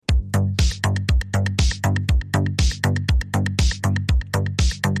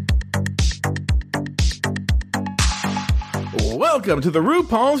Welcome to the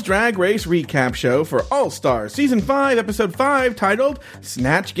RuPaul's Drag Race Recap Show for All-Stars Season 5, Episode 5, titled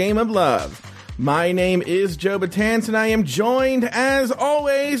Snatch Game of Love. My name is Joe Batanz, and I am joined, as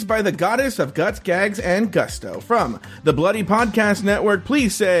always, by the goddess of guts, gags, and gusto. From the Bloody Podcast Network,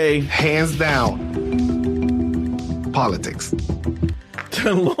 please say... Hands down. Politics.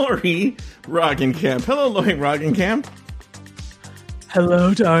 To Lori Roggenkamp. Hello, Lori Roggenkamp.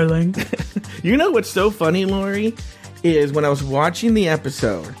 Hello, darling. You know what's so funny, Lori? Is when I was watching the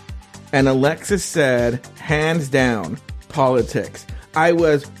episode and Alexis said, hands down, politics. I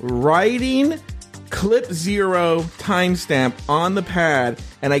was writing clip 0 timestamp on the pad,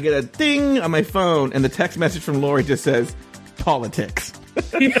 and I get a ding on my phone, and the text message from Lori just says, politics.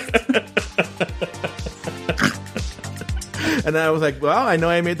 And I was like, well, I know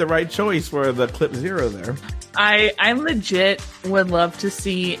I made the right choice for the clip 0 there. I legit would love to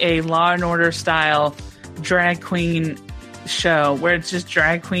see a Law and Order style drag queen show where it's just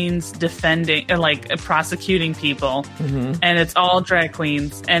drag queens defending, like prosecuting people, and it's all drag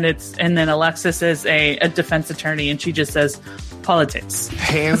queens, and then Alexis is a defense attorney, and she just says politics.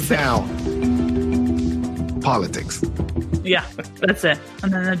 Hands down. Politics. Yeah, that's it.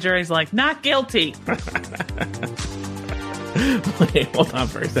 And then the jury's like, not guilty. Wait, hold on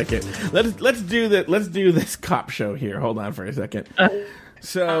for a second. Let's do this cop show here. Hold on for a second. I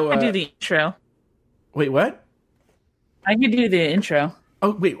do the intro. Wait, what? I could do the intro.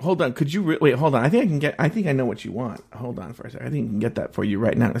 Oh, wait, hold on. Could you wait? Hold on. I think I know what you want. Hold on for a second. I think I can get that for you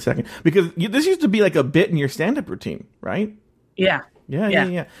right now in a second, because this used to be like a bit in your stand-up routine, right? Yeah.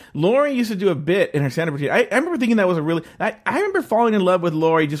 Yeah. Lori used to do a bit in her stand-up routine. I remember thinking that was a really... I remember falling in love with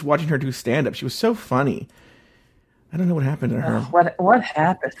Lori just watching her do stand-up. She was so funny. I don't know what happened to her. What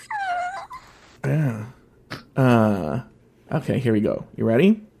happened? Yeah. Okay, here we go. You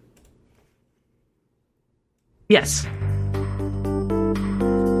ready? Yes. You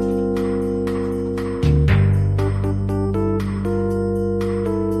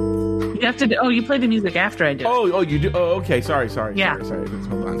have to. You play the music after I do. Oh, you do. Oh, okay. Sorry. Yeah. Sorry.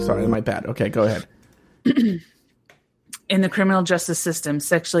 Hold on. Sorry, my bad. Okay, go ahead. In the criminal justice system,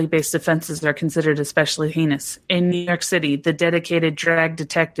 sexually based offenses are considered especially heinous. In New York City, the dedicated drag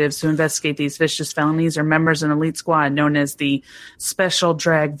detectives who investigate these vicious felonies are members of an elite squad known as the Special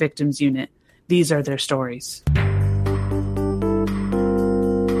Drag Victims Unit. These are their stories.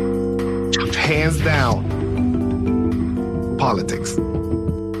 Hands down. Politics.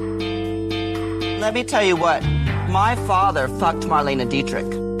 Let me tell you what. My father fucked Marlena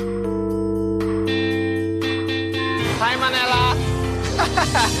Dietrich. Hi, Manila.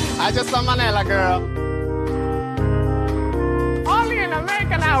 I just saw Manila, girl. Only in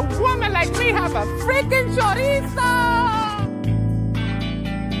America now, a woman like me have a freaking chorizo.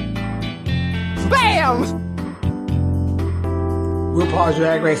 Bam! RuPaul's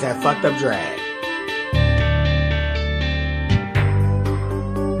Drag Race that fucked up drag.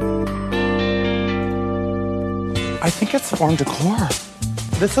 I think it's farm decor.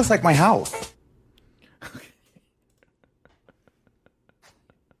 This looks like my house.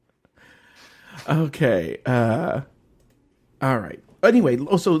 Okay. All right. Anyway,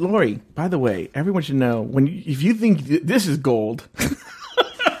 so Lori, by the way, everyone should know if you think this is gold.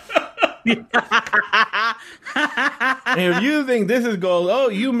 If you think this is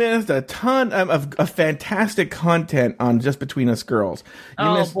gold, you missed a ton of fantastic content on Just Between Us Girls.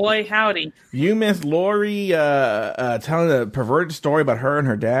 Boy, howdy. You missed Lori telling a perverted story about her and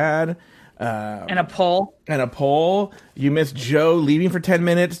her dad. And a poll. You missed Joe leaving for 10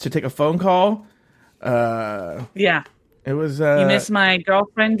 minutes to take a phone call. Yeah. It was. You missed my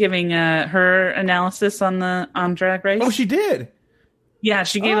girlfriend giving her analysis on Drag Race. Oh, she did. Yeah,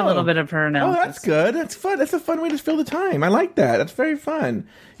 she gave a little bit of her analysis. Oh, that's good. That's fun. That's a fun way to fill the time. I like that. That's very fun.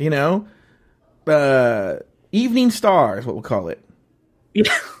 Evening Star is what we'll call it.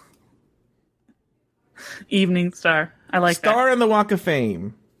 Yeah. Evening Star. I like that. Star on the Walk of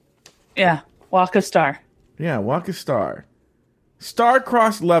Fame. Yeah, Walk of Star. Yeah, Walk of Star.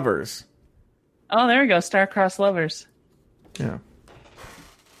 Star-crossed lovers. Oh, there we go. Star-crossed lovers. Yeah.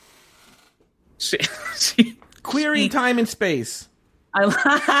 Queering time and space.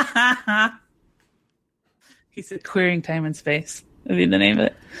 He said queering time and space would be the name of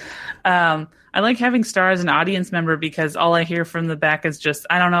it. I like having Star as an audience member because all I hear from the back is just,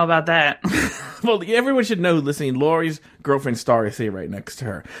 I don't know about that. Well, everyone should know, listening, Lori's girlfriend Star is sitting right next to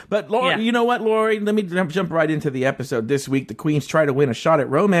her. But, Lori, You know what, Lori? Let me jump right into the episode. This week, the queens try to win a shot at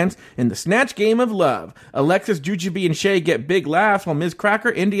romance in the Snatch Game of Love. Alexis, Jujubee, and Shay get big laughs while Ms.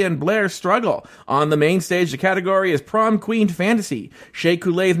 Cracker, India, and Blair struggle. On the main stage, the category is Prom Queen Fantasy. Shea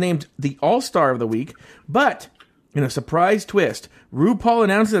Coulee is named the All-Star of the Week, but In a surprise twist, RuPaul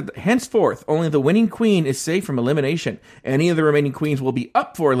announces that henceforth, only the winning queen is safe from elimination. Any of the remaining queens will be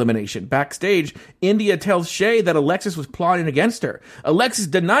up for elimination. Backstage, India tells Shay that Alexis was plotting against her. Alexis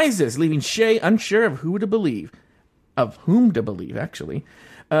denies this, leaving Shay unsure of who to believe. Of whom to believe, actually.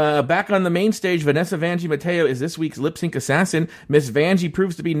 Back on the main stage, Vanessa Vanjie Mateo is this week's lip-sync assassin. Miss Vanjie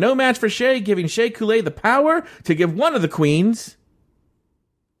proves to be no match for Shay, giving Shea Coulee the power to give one of the queens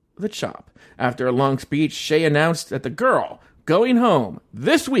the chop. After a long speech, Shay announced that the girl going home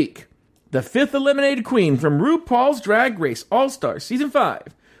this week, the fifth eliminated queen from RuPaul's Drag Race All-Stars Season 5,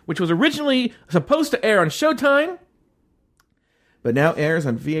 which was originally supposed to air on Showtime, but now airs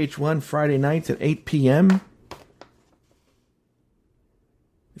on VH1 Friday nights at 8 p.m.,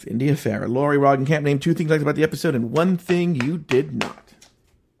 is India Farrah. Lori Roggenkamp named 2 things you liked about the episode and 1 thing you did not.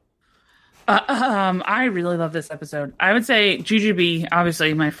 I really love this episode. I would say Jujubee,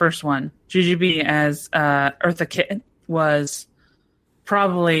 obviously my first one. Jujubee as Eartha Kitt was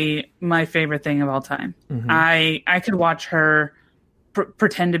probably my favorite thing of all time. Mm-hmm. I could watch her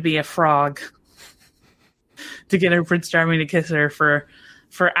pretend to be a frog to get her Prince Charming to kiss her for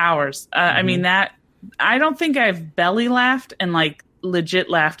hours. Mm-hmm. I mean, that I don't think I've belly laughed and like legit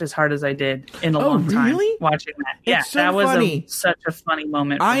laughed as hard as I did in a long time watching that. Yeah, so that was funny. Such a funny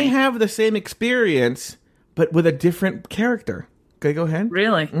moment for I me. have the same experience, but with a different character. Okay, go ahead.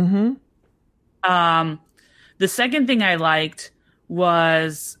 Really? Mm-hmm. The second thing I liked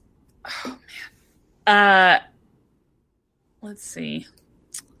was, let's see.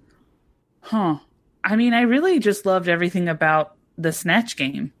 I mean, I really just loved everything about the Snatch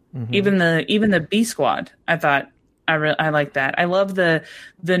game. Mm-hmm. Even the B Squad. I thought I like that. I love the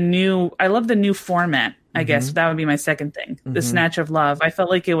new format. I guess that would be my second thing. Mm-hmm. The Snatch of Love. I felt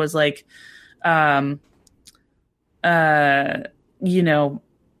like it was like, a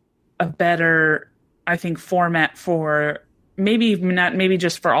better, I think, format for maybe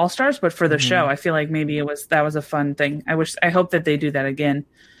just for All Stars, but for the show. I feel like maybe that was a fun thing. I hope that they do that again.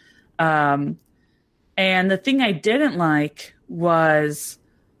 And the thing I didn't like was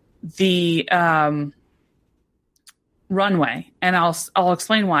the runway, and I'll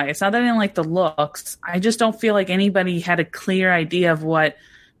explain why. It's not that I didn't like the looks. I just don't feel like anybody had a clear idea of what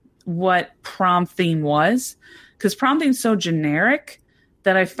prom theme was, because prom theme's so generic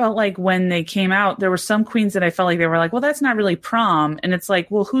that I felt like when they came out, there were some queens that I felt like they were like, well, that's not really prom. And it's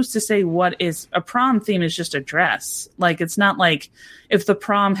like, well, who's to say what is a prom theme is just a dress. Like, it's not like if the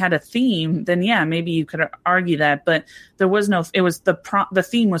prom had a theme, then yeah, maybe you could argue that, but there was no, it was the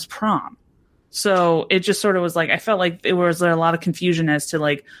theme was prom. So it just sort of was like, I felt like there was a lot of confusion as to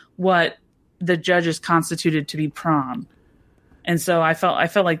like what the judges constituted to be prom. And so I felt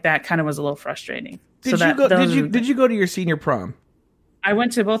like that kind of was a little frustrating. Did you go to your senior prom? I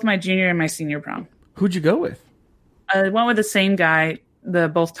went to both my junior and my senior prom. Who'd you go with? I went with the same guy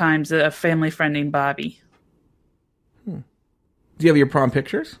both times, a family friend named Bobby. Do you have your prom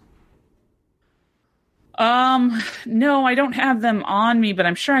pictures? No, I don't have them on me, but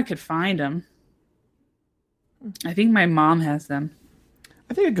I'm sure I could find them. I think my mom has them.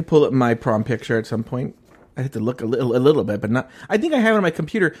 I think I could pull up my prom picture at some point. I had to look a little bit, but not. I think I have it on my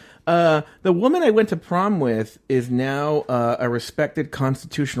computer. The woman I went to prom with is now a respected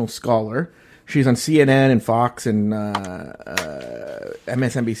constitutional scholar. She's on CNN and Fox and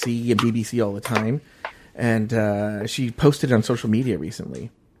MSNBC and BBC all the time. And she posted it on social media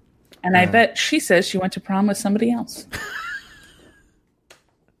recently. And I bet she says she went to prom with somebody else.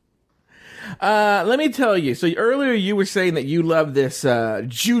 Let me tell you. So earlier you were saying that you love this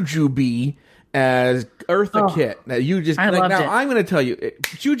Jujubee as Eartha Kitt. Now you just loved it. I'm going to tell you,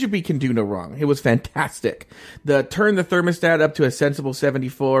 Jujubee can do no wrong. It was fantastic. The turn the thermostat up to a sensible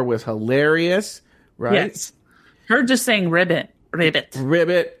 74 was hilarious, right? Yes. Her just saying ribbit,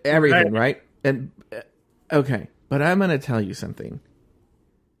 everything, right? And okay, but I'm going to tell you something.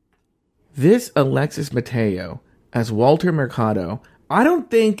 This Alexis Mateo as Walter Mercado, I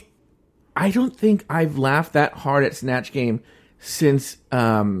don't think I've laughed that hard at Snatch Game since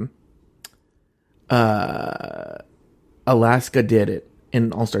Alaska did it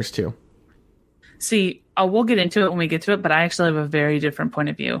in All Stars 2. See, we'll get into it when we get to it, but I actually have a very different point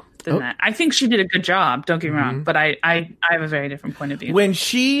of view than that. I think she did a good job, don't get me wrong, but I have a very different point of view. When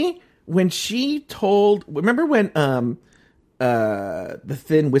she told, remember when the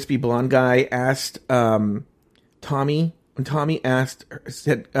thin wispy blonde guy asked Tommy, when Tommy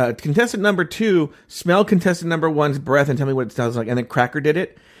said contestant number 2, smell contestant number 1's breath and tell me what it smells like, and then Cracker did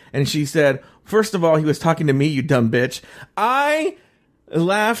it, and she said, first of all, he was talking to me, you dumb bitch. I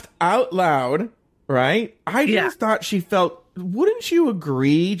laughed out loud, right? I just thought she felt, wouldn't you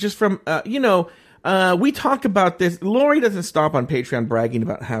agree, just from, We talk about this. Lori doesn't stop on Patreon bragging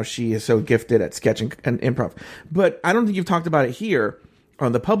about how she is so gifted at sketching and improv. But I don't think you've talked about it here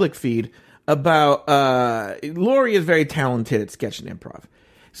on the public feed about Lori is very talented at sketch and improv.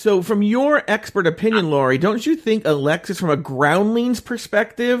 So from your expert opinion, Lori, don't you think Alexis, from a Groundlings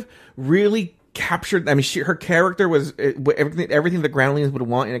perspective, really captured, I mean, her character was everything the Groundlings would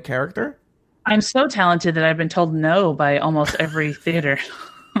want in a character? I'm so talented that I've been told no by almost every theater.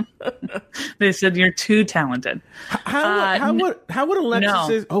 They said you're too talented. How would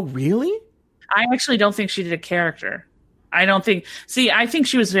Alexis? Oh, really? I actually don't think she did a character. I think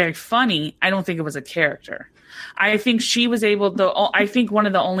she was very funny. I don't think it was a character. I think she was able to. I think one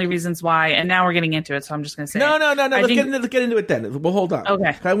of the only reasons why, and now we're getting into it, so I'm just going to say no. Let's get into it then. We'll hold on.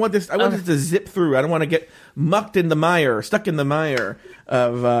 Okay. I want this to zip through. I don't want to get stuck in the mire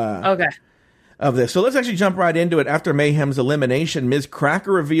of this. So let's actually jump right into it. After Mayhem's elimination, Ms.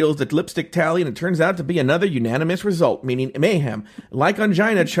 Cracker reveals the lipstick tally, and it turns out to be another unanimous result, meaning Mayhem, like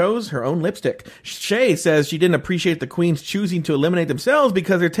Angina, chose her own lipstick. Shay says she didn't appreciate the queens choosing to eliminate themselves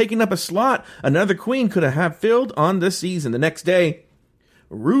because they're taking up a slot another queen could have filled on the season. The next day,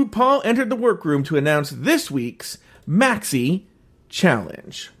 RuPaul entered the workroom to announce this week's Maxi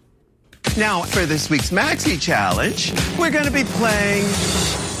Challenge. Now, for this week's Maxi Challenge, we're going to be playing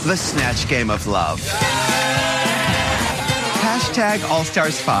the Snatch Game of Love. Hashtag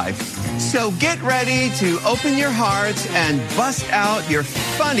AllStars5. So get ready to open your hearts and bust out your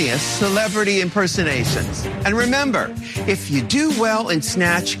funniest celebrity impersonations. And remember, if you do well in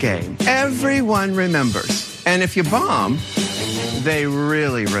Snatch Game, everyone remembers. And if you bomb, they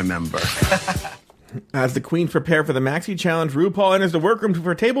really remember. As the queens prepare for the Maxi Challenge, RuPaul enters the workroom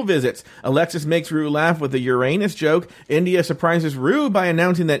for table visits. Alexis makes Ru laugh with a Uranus joke. India surprises Ru by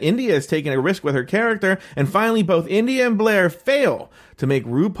announcing that India is taking a risk with her character. And finally, both India and Blair fail to make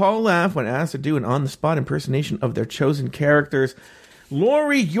RuPaul laugh when asked to do an on-the-spot impersonation of their chosen characters.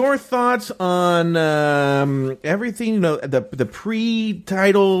 Lori, your thoughts on everything, you know, the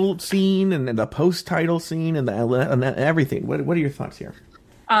pre-title scene and the post-title scene and everything. What are your thoughts here?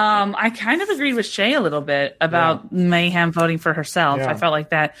 I kind of agreed with Shay a little bit about Mayhem voting for herself. Yeah. I felt like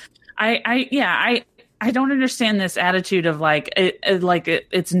that. I don't understand this attitude of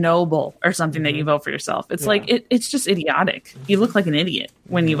it's noble or something that you vote for yourself. It's like it's just idiotic. You look like an idiot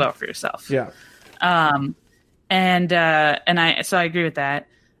when you vote for yourself. Yeah. And I agree with that.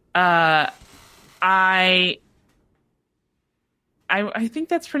 I think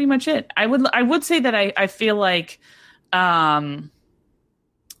that's pretty much it. I would say that I feel like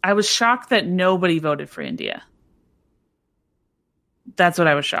I was shocked that nobody voted for India. That's what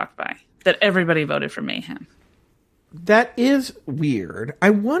I was shocked by. That everybody voted for Mayhem. That is weird. I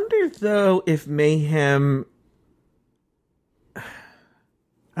wonder, though, if Mayhem... I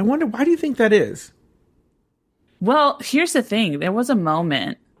wonder, why do you think that is? Well, here's the thing. There was a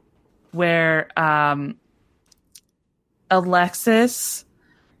moment where Alexis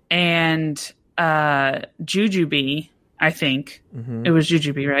and Jujubee, I think it was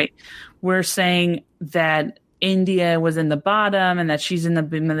Jujubee, right? We're saying that India was in the bottom and that she's in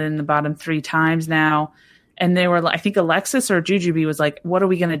the bottom 3 times now. And they were, I think Alexis or Jujubee was like, what are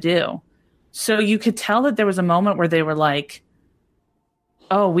we going to do? So you could tell that there was a moment where they were like,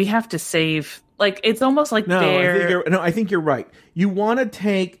 oh, we have to save. Like, it's almost like I think you're right. You want to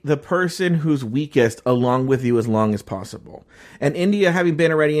take the person who's weakest along with you as long as possible. And India, having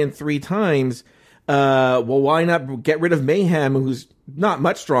been already in 3 times... well, why not get rid of Mayhem, who's not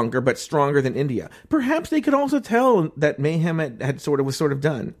much stronger, but stronger than India? Perhaps they could also tell that Mayhem was sort of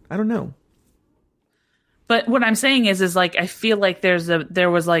done. I don't know. But what I'm saying is like, I feel like there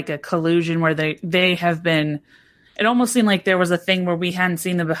was like a collusion where they have been, it almost seemed like there was a thing where we hadn't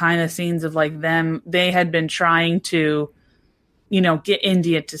seen the behind the scenes of like them. They had been trying to, get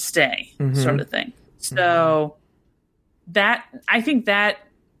India to stay sort of thing. So I think that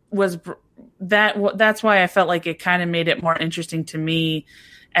was... that's why I felt like it kind of made it more interesting to me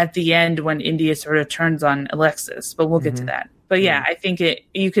at the end when India sort of turns on Alexis, but we'll get to that. But yeah, I think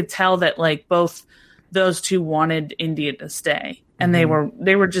you could tell that like both those two wanted India to stay and they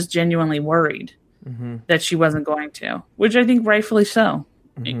were just genuinely worried that she wasn't going to, which I think rightfully so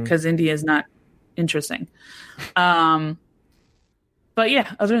because India is not interesting. But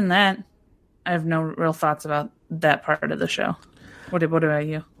yeah, other than that, I have no real thoughts about that part of the show. What about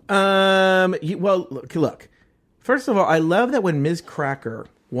you? Well, look. First of all, I love that when Ms. Cracker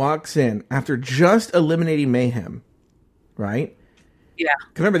walks in after just eliminating Mayhem, right? Yeah.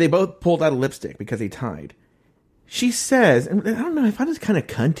 Remember, they both pulled out a lipstick because they tied. She says, and I don't know, I find this kind of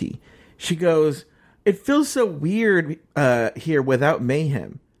cunty. She goes, it feels so weird here without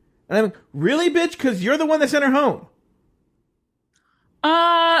Mayhem. And I'm like, really, bitch? Because you're the one that sent her home.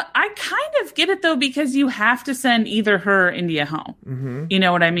 I kind of get it though, because you have to send either her or India home. Mm-hmm. You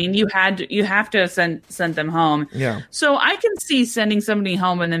know what I mean? You have to send them home. Yeah. So I can see sending somebody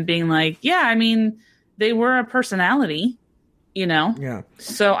home and then being like, yeah, I mean, they were a personality, you know? Yeah.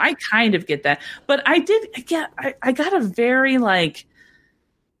 So I kind of get that. But I got a very, like,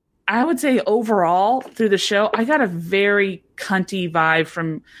 I would say overall through the show, I got a very cunty vibe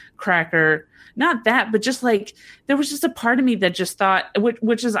from Cracker. Not that, but just like there was just a part of me that just thought,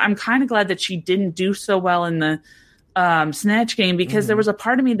 which is I'm kind of glad that she didn't do so well in the Snatch game, because there was a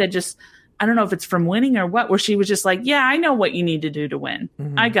part of me that just, I don't know if it's from winning or what, where she was just like, yeah, I know what you need to do to win.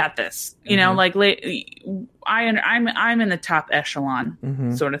 I got this, you know, like I'm in the top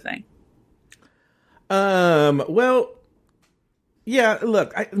echelon sort of thing. Well, yeah,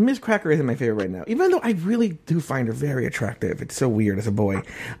 look, Miss Cracker isn't my favorite right now, even though I really do find her very attractive. It's so weird as a boy.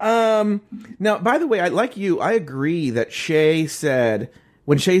 Now, by the way, I agree that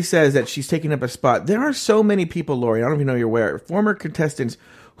when Shay says that she's taking up a spot, there are so many people, Lori, I don't even know you're aware, former contestants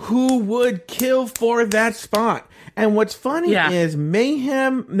who would kill for that spot. And what's funny is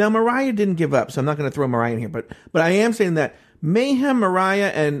Mayhem, now Mariah didn't give up, so I'm not going to throw Mariah in here, but I am saying that Mayhem, Mariah,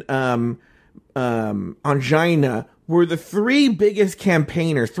 and Angina were the three of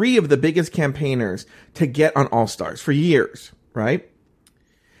the biggest campaigners to get on All Stars for years, right?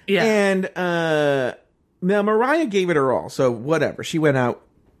 Yeah. And now Mariah gave it her all, so whatever. She went out,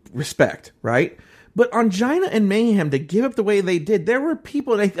 respect, right? But Angina and Mayhem, to give up the way they did, there were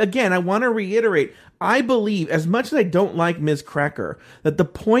people, and again, I want to reiterate, I believe, as much as I don't like Ms. Cracker, that the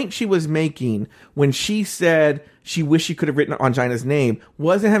point she was making when she said she wished she could have written Angina's name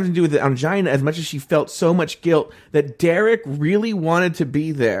wasn't having to do with Angina as much as she felt so much guilt that Derek really wanted to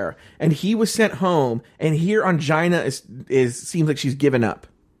be there, and he was sent home, and here Angina seems like she's given up.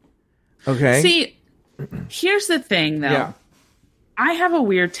 Okay? See, here's the thing, though. Yeah. I have a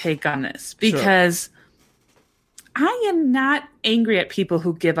weird take on this, because I am not angry at people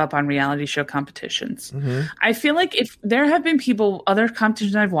who give up on reality show competitions. I feel like if there have been other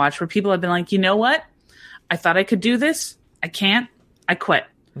competitions I've watched where people have been like, you know what? I thought I could do this. I can't. I quit.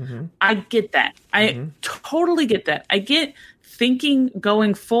 I get that. I totally get that. I get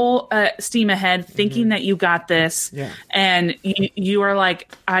going full steam ahead, thinking that you got this. Yeah. And you are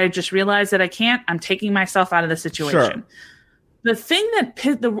like, I just realized that I can't. I'm taking myself out of the situation. Sure.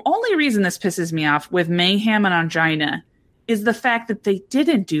 The only reason this pisses me off with Mayhem and Angina is the fact that they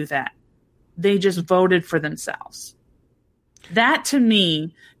didn't do that. They just voted for themselves. That to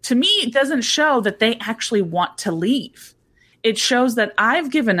me, it doesn't show that they actually want to leave. It shows that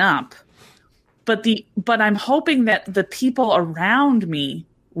I've given up, but I'm hoping that the people around me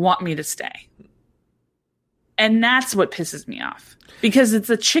want me to stay. And that's what pisses me off. Because it's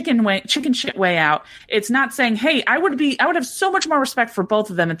a chicken shit way out. It's not saying, hey, I would have so much more respect for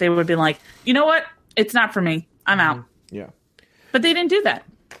both of them if they would be like, you know what? It's not for me. I'm out. Yeah. But they didn't do that.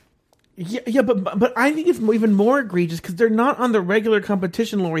 Yeah, but I think it's even more egregious because they're not on the regular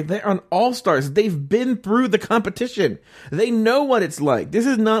competition, Lori. They're on All Stars. They've been through the competition. They know what it's like. This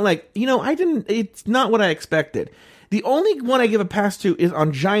is not like, it's not what I expected. The only one I give a pass to is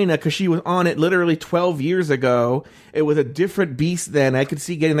Angina, because she was on it literally 12 years ago. It was a different beast then. I could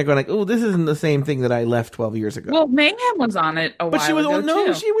see getting there going like, oh, this isn't the same thing that I left 12 years ago. Well, Mayhem was on it a while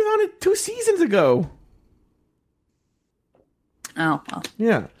ago, she was on it 2 seasons ago. Oh, well.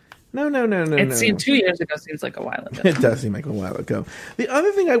 Yeah. No. It seemed 2 years ago seems like a while ago. It does seem like a while ago. The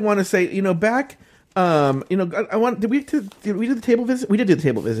other thing I want to say, back, did we do the table visit? We did do the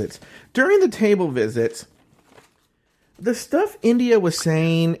table visits. During the table visits, the stuff India was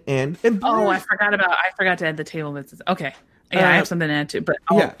saying and I forgot to add the table visits. Okay. Yeah, I have something to add too, but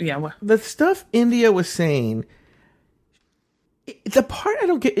the stuff India was saying, the part I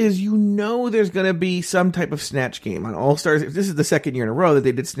don't get is, there's going to be some type of Snatch game on All Stars. This is the second year in a row that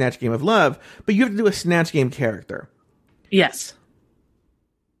they did Snatch Game of Love, but you have to do a Snatch Game character. Yes.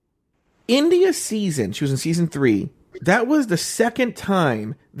 India's season, she was in season 3, that was the second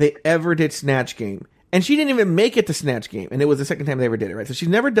time they ever did Snatch Game. And she didn't even make it to Snatch Game. And it was the second time they ever did it, right? So she's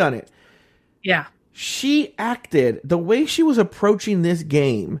never done it. Yeah. She acted, the way she was approaching this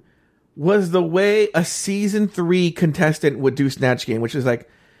game was the way a season 3 contestant would do Snatch Game, which is like,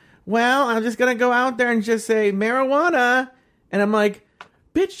 well, I'm just going to go out there and just say marijuana. And I'm like,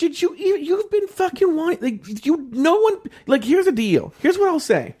 bitch, you've been fucking wanting, here's the deal. Here's what I'll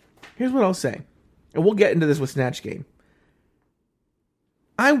say. And we'll get into this with Snatch Game.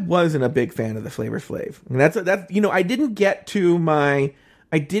 I wasn't a big fan of the Flavor Flav. And that's I didn't get to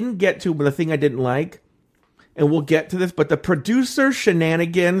the thing I didn't like. and we'll get to this, but the producer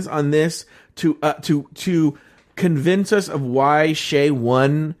shenanigans on this to convince us of why Shay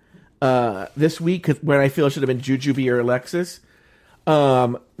won this week, when I feel it should have been Jujubee or Alexis.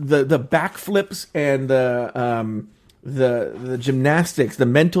 The backflips and the gymnastics, the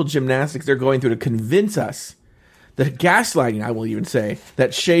mental gymnastics they're going through to convince us, the gaslighting, I will even say,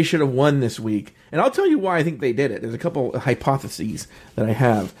 that Shay should have won this week. And I'll tell you why I think they did it. There's a couple of hypotheses that I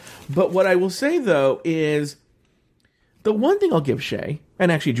have. But what I will say, though, is the one thing I'll give Shay,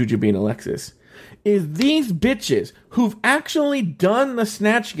 and actually Jujubee and Alexis, is these bitches who've actually done the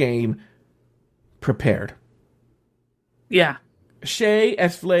Snatch game prepared. Yeah. Shay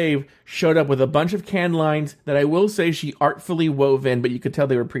as Flav showed up with a bunch of canned lines that I will say she artfully wove in, but you could tell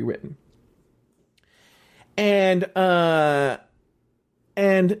they were pre-written. And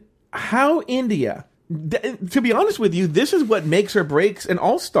how India, to be honest with you, this is what makes or breaks an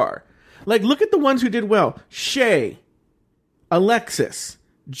all-star. Like, look at the ones who did well. Shay, Alexis,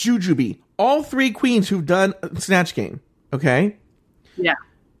 Jujubee, all three queens who've done Snatch Game. Okay? Yeah.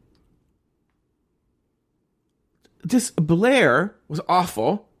 This Blair was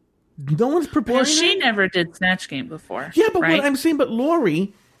awful. No one's preparing. Well, she never did Snatch Game before. Yeah, but right? what I'm saying, but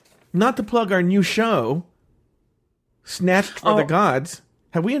Lori, not to plug our new show, Snatched for the Gods.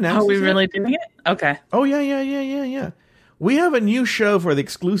 Have we announced? Are we this yet? really doing it? Okay. Oh yeah. We have a new show for the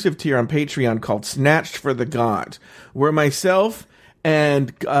exclusive tier on Patreon called Snatched for the Gods, where myself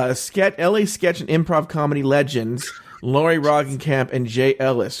and LA sketch and improv comedy legends Lori Roggenkamp and Jay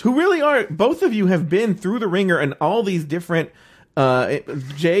Ellis, who really are, both of you have been through the ringer and all these different.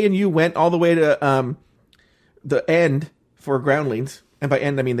 Jay and you went all the way to the end for Groundlings, and by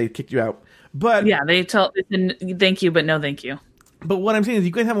end I mean they kicked you out. But yeah, they said thank you, but no thank you. But what I'm saying is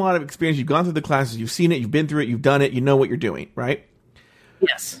you guys have a lot of experience. You've gone through the classes. You've seen it. You've been through it. You've done it. You know what you're doing, right?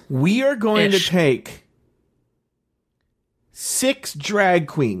 Yes. We are going to take 6 drag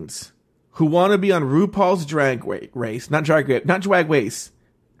queens who want to be on RuPaul's Drag Race. Not Drag Race.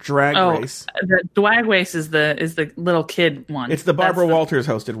 Drag Race. The Drag Race is the little kid one. It's the Barbara Walters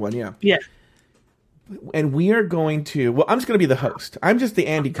hosted one, yeah. Yeah. And we are going to... Well, I'm just going to be the host. I'm just the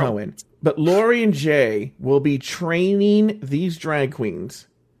Andy Cohen. But Lori and Jay will be training these drag queens.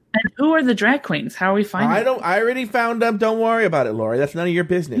 And who are the drag queens? How are we finding them? I already found them. Don't worry about it, Lori. That's none of your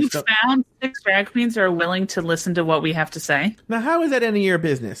business. You found 6 drag queens that are willing to listen to what we have to say? Now, how is that any of your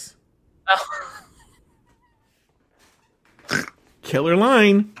business? Oh. Killer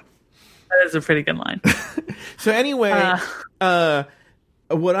line. That is a pretty good line. So anyway,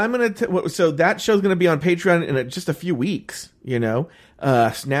 what I'm going to... So that show's going to be on Patreon in just a few weeks, you know?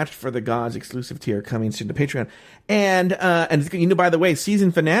 Snatched for the Gods exclusive tier coming soon to Patreon. And you know, by the way,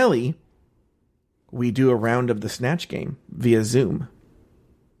 season finale, we do a round of the Snatch Game via Zoom.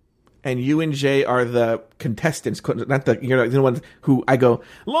 And you and Jay are the contestants, you're the ones who I go,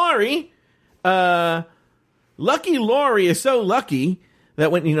 Lori, lucky Lori is so lucky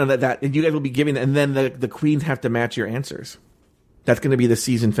that when, you know, that you guys will be giving, and then the queens have to match your answers. That's going to be the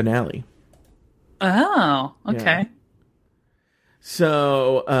season finale. Oh, okay. Yeah.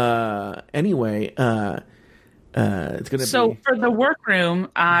 So, anyway, it's going to be... So, for the workroom,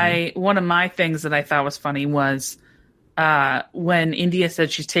 one of my things that I thought was funny was when India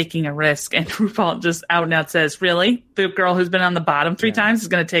said she's taking a risk, and RuPaul just out and out says, really? The girl who's been on the bottom 3 times is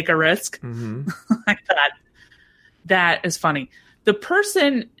going to take a risk? Mm-hmm. I thought, that is funny. The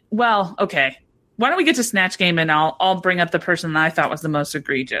person... Well, okay. Why don't we get to Snatch Game, and I'll bring up the person that I thought was the most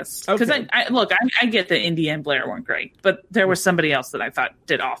egregious. Because I get that India and Blair weren't great, but there was somebody else that I thought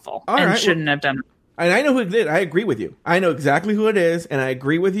did awful shouldn't have done it. And I know who did. I agree with you. I know exactly who it is, and I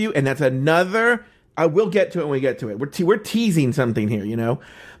agree with you. And that's another. I will get to it when we get to it. We're teasing something here, you know.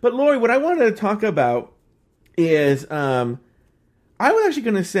 But Lori, what I wanted to talk about is, I was actually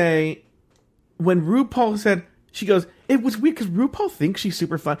going to say when RuPaul said. She goes, it was weird because RuPaul thinks she's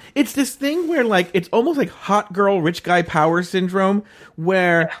super fun. It's this thing where, like, it's almost like hot girl, rich guy power syndrome,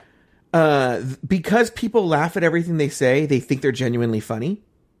 where because people laugh at everything they say, they think they're genuinely funny.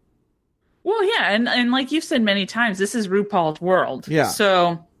 Well, yeah, and like you've said many times, this is RuPaul's world. Yeah.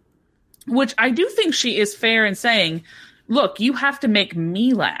 So, which I do think she is fair in saying, look, you have to make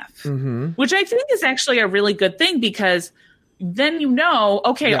me laugh, which I think is actually a really good thing because... Then you know,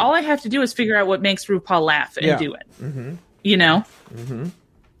 okay, all I have to do is figure out what makes RuPaul laugh and do it. Mm-hmm. You know? Mm-hmm.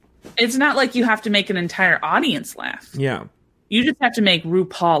 It's not like you have to make an entire audience laugh. Yeah. You just have to make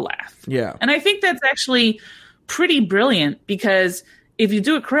RuPaul laugh. Yeah. And I think that's actually pretty brilliant because if you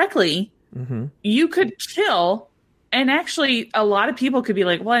do it correctly, you could kill, and actually a lot of people could be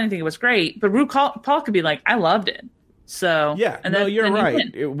like, well, I didn't think it was great, but RuPaul could be like, I loved it. So yeah, and you're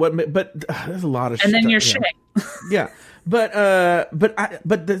right. But there's a lot of and then you're shit. Yeah, but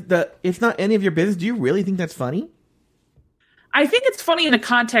it's not any of your business. Do you really think that's funny? I think it's funny in the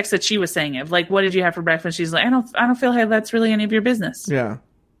context that she was saying it. Like, what did you have for breakfast? She's like, I don't feel like that's really any of your business. Yeah.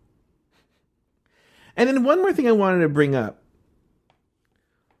 And then one more thing I wanted to bring up.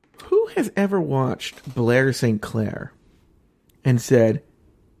 Who has ever watched Blair St. Clair and said,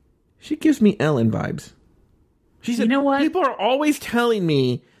 she gives me Ellen vibes? She said, you know what? People are always telling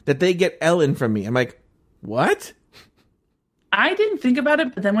me that they get Ellen from me. I'm like, what? I didn't think about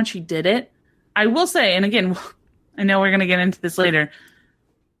it, but then when she did it, I will say, and again, I know we're going to get into this later,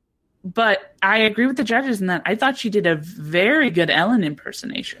 but I agree with the judges in that I thought she did a very good Ellen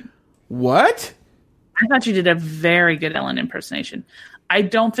impersonation. What? I thought she did a very good Ellen impersonation. I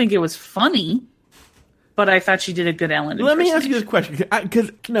don't think it was funny, but I thought she did a good Ellen Let impersonation. me ask you this question.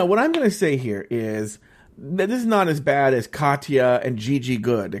 Because what I'm going to say here is that this is not as bad as Katya and Gigi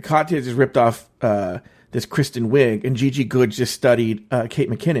Good. Katya just ripped off this Kristen Wiig, and Gigi Good just studied Kate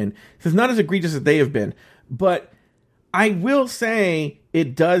McKinnon. So it's not as egregious as they have been. But I will say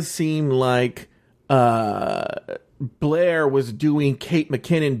it does seem like Blair was doing Kate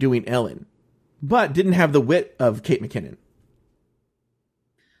McKinnon doing Ellen, but didn't have the wit of Kate McKinnon.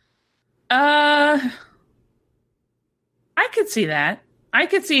 I could see that. I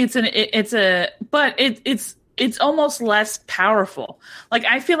could see it's almost less powerful. Like,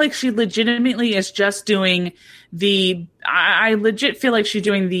 I feel like she legitimately is just doing I legit feel like she's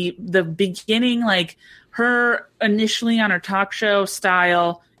doing the beginning, like her initially on her talk show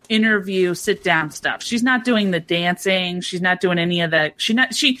style interview, sit down stuff. She's not doing the dancing. She's not doing any of that.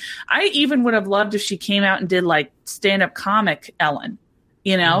 I even would have loved if she came out and did like stand-up comic Ellen,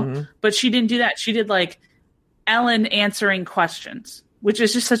 but she didn't do that. She did like Ellen answering questions, which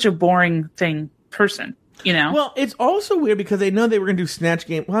is just such a boring person. Well, it's also weird because they know they were going to do Snatch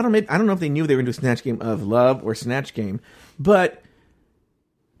Game. Well, I don't know if they knew they were going to do Snatch Game of Love or Snatch Game, but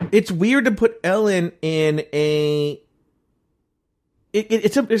it's weird to put Ellen in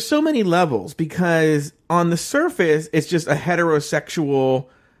there's so many levels, because on the surface it's just a heterosexual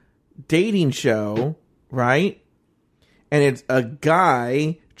dating show, right? And it's a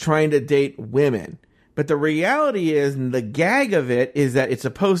guy trying to date women. But the reality is, and the gag of it is that it's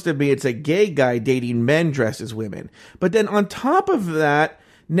supposed to be, it's a gay guy dating men dressed as women. But then on top of that,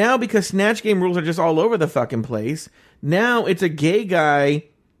 now because Snatch Game rules are just all over the fucking place, now it's a gay guy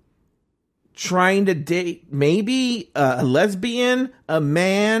trying to date maybe a lesbian, a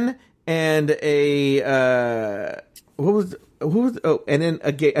man, and and then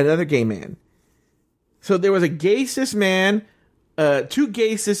another gay man. So there was a gay cis man, two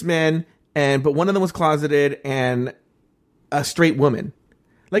gay cis men, but one of them was closeted, and a straight woman.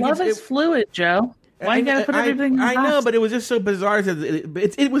 Like, love is fluid, Joe. Why you gotta put everything in the I box? know, but it was just so bizarre.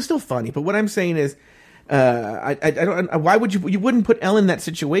 It was still funny. But what I'm saying is, I don't. Why would you wouldn't put Ellen in that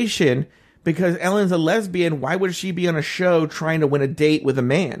situation? Because Ellen's a lesbian. Why would she be on a show trying to win a date with a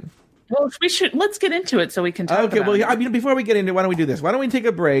man? Well, let's get into it so we can talk about it. I mean, before we get into it, why don't we do this? Why don't we take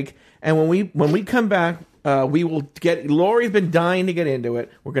a break? And when we come back, we will get. Lori's been dying to get into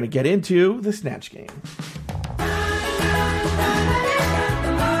it. We're going to get into the Snatch Game.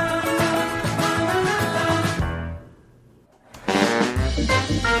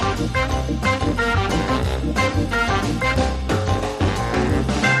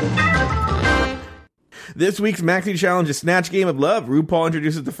 This week's Maxi Challenge is Snatch Game of Love. RuPaul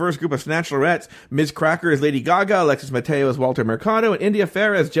introduces the first group of Snatchlorettes. Ms. Cracker is Lady Gaga, Alexis Mateo is Walter Mercado, and India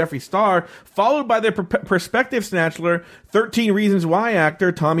Farah as Jeffree Star, followed by their prospective Snatchler, 13 Reasons Why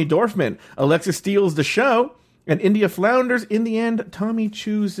actor Tommy Dorfman. Alexis steals the show, and India flounders. In the end, Tommy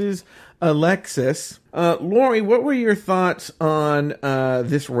chooses Alexis. Lori, what were your thoughts on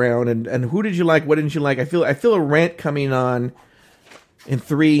this round, and who did you like, what didn't you like? I feel a rant coming on in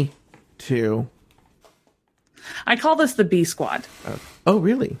 3, 2... I call this the B Squad. Oh,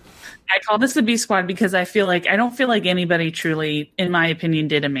 really? I call this the B Squad because I don't feel like anybody truly, in my opinion,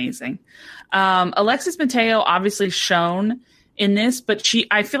 did amazing. Alexis Mateo obviously shone in this, but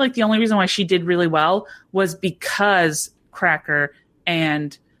I feel like the only reason why she did really well was because Cracker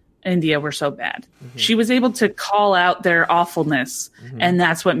and India were so bad. Mm-hmm. She was able to call out their awfulness, and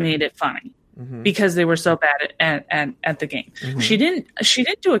that's what made it funny. Mm-hmm. Because they were so bad at the game. Mm-hmm. She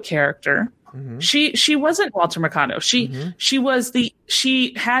didn't do a character. Mm-hmm. She wasn't Walter Mercado. She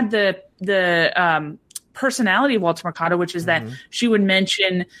had the personality of Walter Mercado, which is that she would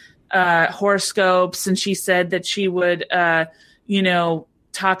mention horoscopes, and she said that she would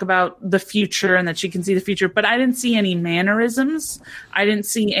talk about the future and that she can see the future, but I didn't see any mannerisms. I didn't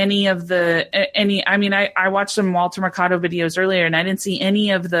see any of I watched some Walter Mercado videos earlier, and I didn't see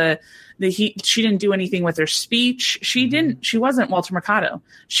any of she didn't do anything with her speech. She wasn't Walter Mercado.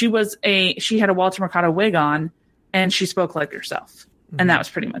 She had a Walter Mercado wig on, and she spoke like herself. And that was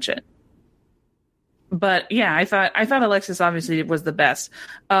pretty much it. But yeah, I thought Alexis obviously was the best.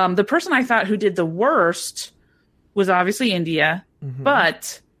 The person I thought who did the worst was obviously India,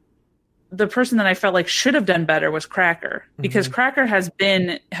 but the person that I felt like should have done better was Cracker, because Cracker has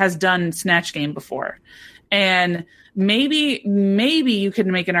done Snatch Game before, and maybe you could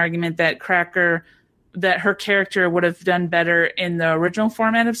make an argument that her character would have done better in the original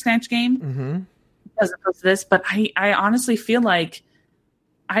format of Snatch Game as opposed to this. But I honestly feel like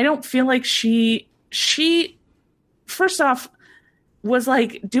I don't feel like she first off was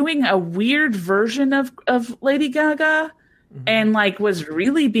like doing a weird version of Lady Gaga and like was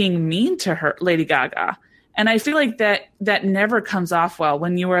really being mean to her, Lady Gaga. And I feel like that never comes off well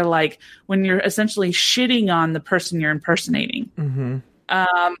when you're essentially shitting on the person you're impersonating.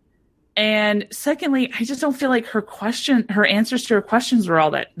 And secondly, I just don't feel like her answers to her questions were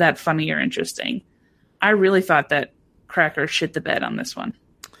all that funny or interesting. I really thought that Cracker shit the bed on this one.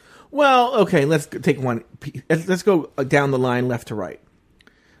 Well, okay, let's take one. Let's go down the line left to right.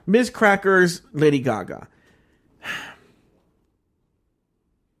 Ms. Cracker's Lady Gaga.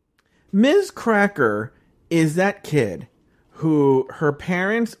 Ms. Cracker is that kid who her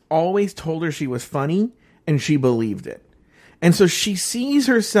parents always told her she was funny and she believed it. And so she sees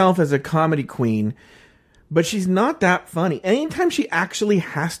herself as a comedy queen, but she's not that funny. Anytime she actually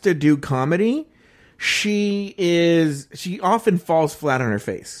has to do comedy, she often falls flat on her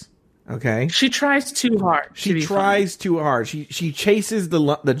face. Okay? She tries too hard. She tries too hard. She chases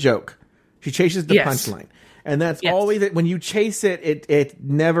the joke. She chases the punchline. And that's always it. When you chase it, it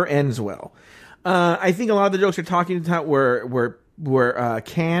never ends well. I think a lot of the jokes you're talking about were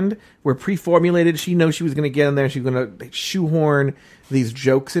canned, were pre-formulated. She knows she was going to get in there. She was going to shoehorn these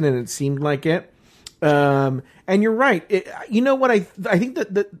jokes in, and it seemed like it. And you're right. You know what? I think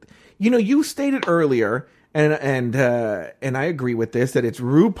that you stated earlier, and I agree with this, that it's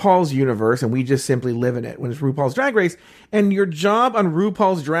RuPaul's universe, and we just simply live in it when it's RuPaul's Drag Race. And your job on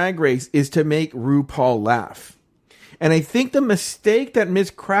RuPaul's Drag Race is to make RuPaul laugh. And I think the mistake that Ms.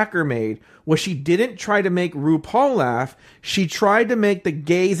 Cracker made was she didn't try to make RuPaul laugh. She tried to make the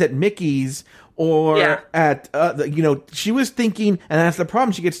gays at Mickey's or at, she was thinking, and that's the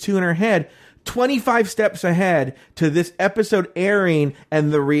problem, she gets too in her head, 25 steps ahead to this episode airing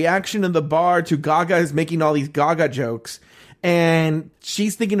and the reaction in the bar to Gaga is making all these Gaga jokes. And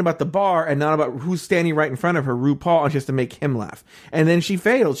she's thinking about the bar and not about who's standing right in front of her, RuPaul, and just to make him laugh. And then she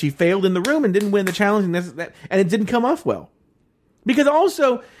failed. She failed in the room and didn't win the challenge, and it didn't come off well. Because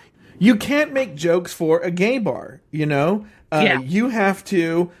also, you can't make jokes for a gay bar, You have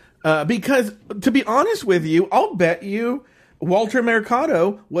to, because to be honest with you, I'll bet you Walter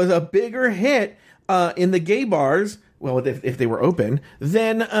Mercado was a bigger hit in the gay bars, well, if they were open,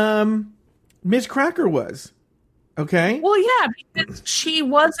 than Ms. Cracker was. Okay? Well, yeah, because she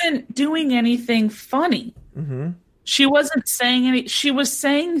wasn't doing anything funny. She wasn't saying any. She was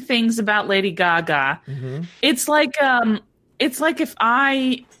saying things about Lady Gaga. It's like if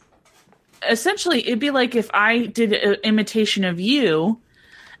I essentially, it'd be like if I did an imitation of you,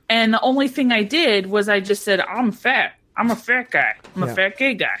 and the only thing I did was I just said, "I'm fat. I'm a fat guy. I'm a fat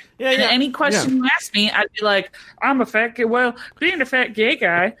gay guy." And any question you ask me, I'd be like, "I'm a fat gay." Well, being a fat gay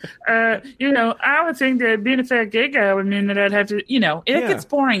guy, I would think that being a fat gay guy would mean that I'd have to, it gets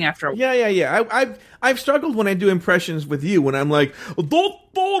boring after a while. Yeah. I've struggled when I do impressions with you when I'm like,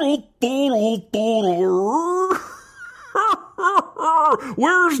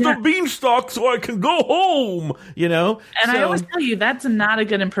 where's the beanstalk so I can go home? And I always tell you that's not a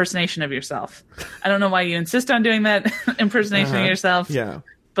good impersonation of yourself. I don't know why you insist on doing that impersonation of yourself. Yeah.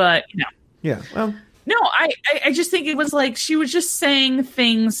 But, Yeah, well. No, I just think it was like she was just saying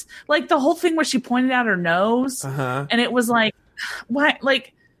things like the whole thing where she pointed out her nose. And it was like, why?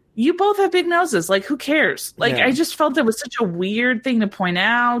 Like, you both have big noses. Like, who cares? Like, I just felt it was such a weird thing to point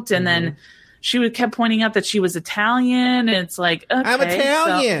out. And then she kept pointing out that she was Italian, and it's like, okay, I'm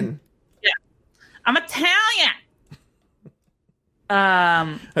Italian. So, I'm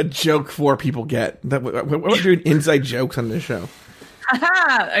Italian. A joke 4 people get. We're doing inside jokes on this show.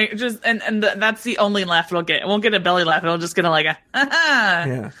 and that's the only laugh it'll get. It won't get a belly laugh. It'll just get like a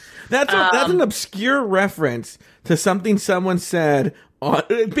Yeah, that's an obscure reference to something someone said.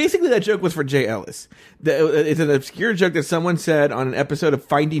 Basically, that joke was for Jay Ellis. It's an obscure joke that someone said on an episode of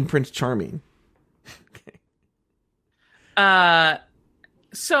Finding Prince Charming.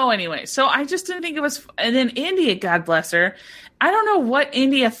 So anyway, so I just didn't think it was. And then India, God bless her, I don't know what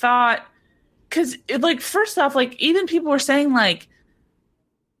India thought, because like first off, like even people were saying like,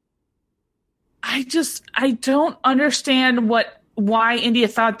 I don't understand why India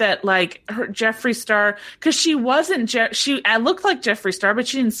thought that like her Jeffree Star, because she wasn't I looked like Jeffree Star, but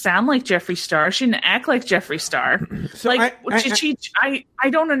she didn't sound like Jeffree Star. She didn't act like Jeffree Star. So like I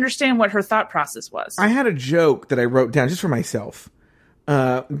don't understand what her thought process was. I had a joke that I wrote down just for myself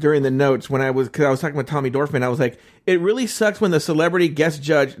during the notes because I was talking with Tommy Dorfman. I was like, it really sucks when the celebrity guest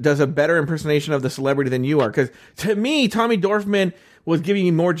judge does a better impersonation of the celebrity than you are, because to me, Tommy Dorfman was giving me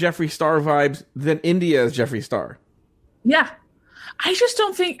more Jeffree Star vibes than India's Jeffree Star. Yeah. I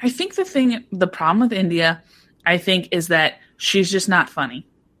think the problem with India, I think, is that she's just not funny.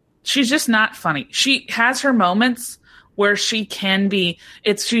 She's just not funny. She has her moments where she can be,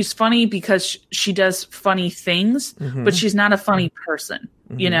 she's funny because she does funny things, but she's not a funny person,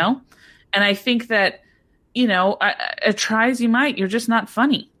 you know? And I think that, you know, try as you might, you're just not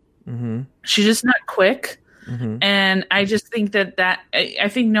funny. She's just not quick. And I just think I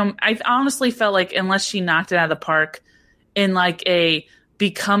honestly felt like unless she knocked it out of the park in like a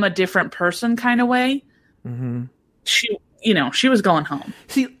become a different person kind of way, she was going home.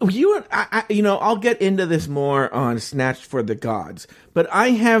 See, I'll get into this more on Snatch for the Gods, but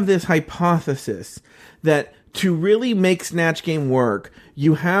I have this hypothesis that to really make Snatch Game work,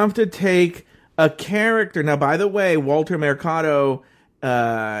 you have to take a character. Now, by the way, Walter Mercado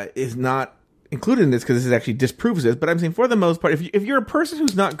is not included in this because this actually disproves this, but I'm saying for the most part, if you're a person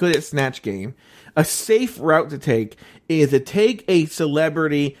who's not good at Snatch Game, a safe route to take is to take a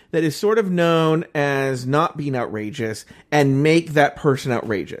celebrity that is sort of known as not being outrageous and make that person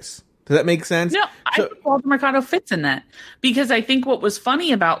outrageous. Does that make sense? No, I think Walter Mercado fits in that, because I think what was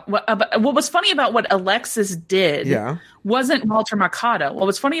funny about what Alexis did wasn't Walter Mercado. What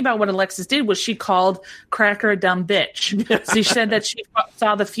was funny about what Alexis did was she called Cracker a dumb bitch. So she said that she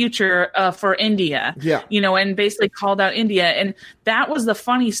saw the future for India, and basically called out India, and that was the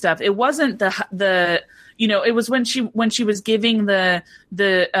funny stuff. It wasn't the it was when she was giving the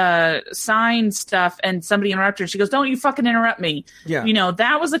sign stuff and somebody interrupted her. She goes, "Don't you fucking interrupt me." Yeah.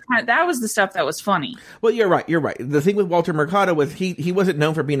 That was the stuff that was funny. Well, you're right. The thing with Walter Mercado was he wasn't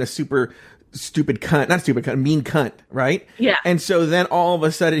known for being a super mean cunt, right? Yeah. And so then all of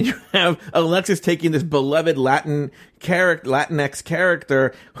a sudden you have Alexis taking this beloved Latinx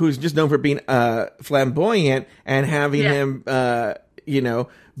character who's just known for being flamboyant and having him say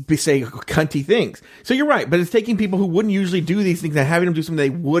cunty things. So you're right, but it's taking people who wouldn't usually do these things and having them do something they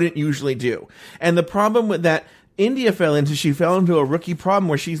wouldn't usually do. And the problem with that India she fell into a rookie problem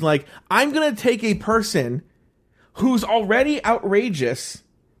where she's like, I'm going to take a person who's already outrageous,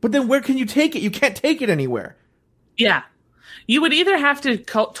 but then where can you take it? You can't take it anywhere. Yeah. You would either have to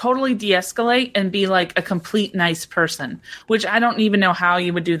totally de-escalate and be like a complete nice person, which I don't even know how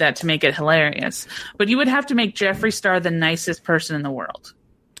you would do that to make it hilarious. But you would have to make Jeffree Star the nicest person in the world.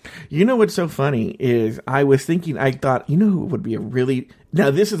 You know what's so funny is I thought, who would be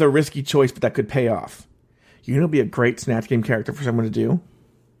now this is a risky choice, but that could pay off. Would be a great Snatch Game character for someone to do?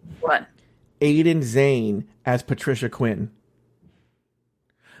 What? Aiden Zane as Patricia Quinn.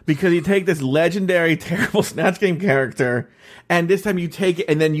 Because you take this legendary, terrible Snatch Game character, and this time you take it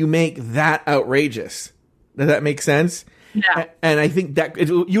and then you make that outrageous. Does that make sense? Yeah. And I think that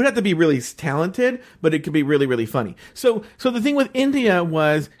you would have to be really talented, but it could be really, really funny. So the thing with India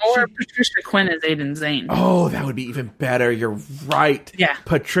was... Or Patricia Quinn as Aiden Zane. Oh, that would be even better. You're right. Yeah.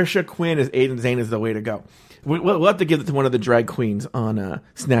 Patricia Quinn as Aiden Zane is the way to go. We'll have to give it to one of the drag queens on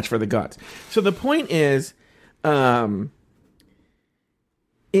Snatch for the Gods. So the point is I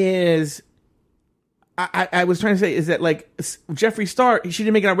was trying to say is that like Jeffree Star, she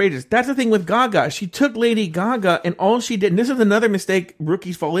didn't make it outrageous. That's the thing with Gaga. She took Lady Gaga and all she did, and this is another mistake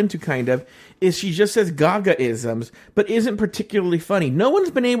rookies fall into kind of, is she just says Gaga-isms, but isn't particularly funny. No one's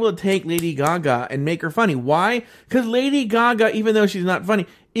been able to take Lady Gaga and make her funny. Why? Because Lady Gaga, even though she's not funny,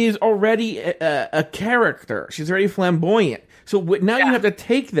 is already a character. She's already flamboyant. So now you have to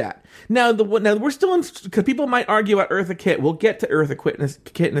take that. Now we're still in, because people might argue about Eartha Kitt. We'll get to Eartha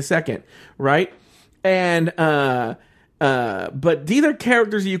Kitt in a second, right? And but these are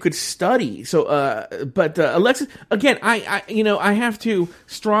characters you could study. So but Alexis, again, I have to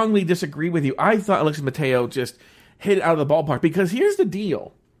strongly disagree with you. I thought Alexis Mateo just hit it out of the ballpark, because here's the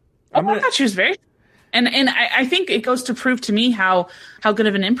deal. I thought she was very, and I think it goes to prove to me how good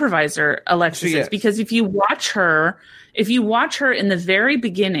of an improviser Alexis is, because if you watch her in the very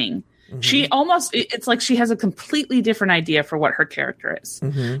beginning, She almost, it's like she has a completely different idea for what her character is.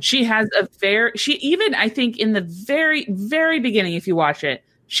 She has I think in the very, very beginning, if you watch it,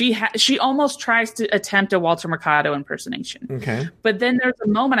 she almost tries to attempt a Walter Mercado impersonation. Okay. But then there's a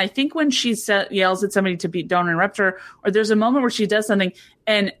moment, I think when she yells at somebody to don't interrupt her, or there's a moment where she does something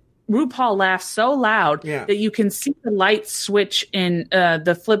and RuPaul laughs so loud that you can see the light switch in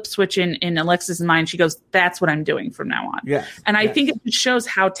the flip switch in Alexis' mind. She goes, "That's what I'm doing from now on." Yes. And I think it shows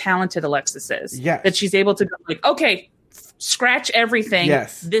how talented Alexis is. Yes. That she's able to go like, okay, scratch everything.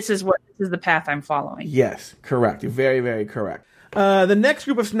 Yes. This is the path I'm following. Yes, correct. Very, very correct. The next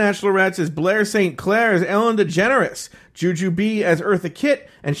group of Snatchlorettes is Blair St. Clair as Ellen DeGeneres, Juju B as Eartha Kitt,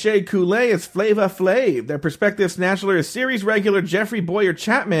 and Shea Coulee as Flava Flav. Their prospective Snatchler is series regular Jeffrey Boyer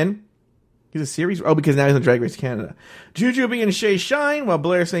Chapman. He's a series... Oh, because now he's on Drag Race Canada. Juju B and Shea shine, while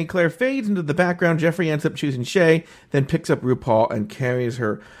Blair St. Clair fades into the background. Jeffrey ends up choosing Shea, then picks up RuPaul and carries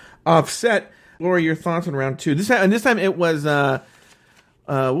her offset. Laura, your thoughts on round 2? This time it was... what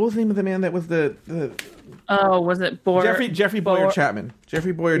was the name of the man that was the was it Boyer? Jeffrey Boyer Chapman.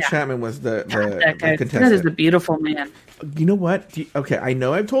 Jeffrey Boyer Chapman was the contestant. That is a beautiful man. You know what? Okay, I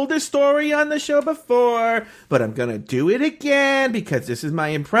know I've told this story on the show before, but I'm going to do it again because this is my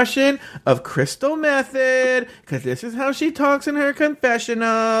impression of Crystal Method, because this is how she talks in her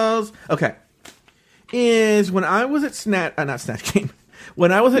confessionals. Okay. Is when I was at not Snatch Game,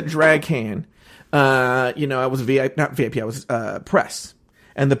 when I was at Drag Can, I was not VIP, I was press.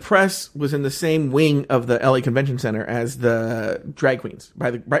 And the press was in the same wing of the LA Convention Center as the drag queens,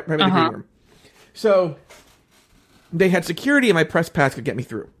 right by the green room. So they had security, and my press pass could get me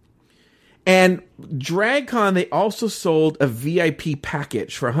through. And DragCon, they also sold a VIP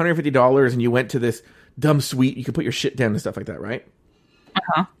package for $150, and you went to this dumb suite. You could put your shit down and stuff like that, right?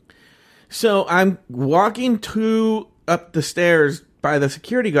 So I'm walking up the stairs by the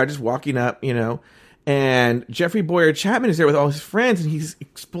security guard, just walking up, and Jeffrey Boyer Chapman is there with all his friends, and he's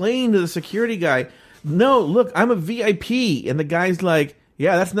explaining to the security guy, "No, look, I'm a VIP." And the guy's like,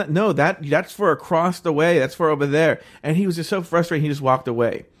 "Yeah, that's for across the way. That's for over there." And he was just so frustrated, he just walked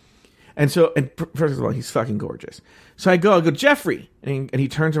away. And first of all, he's fucking gorgeous. So I go, "Jeffrey," and he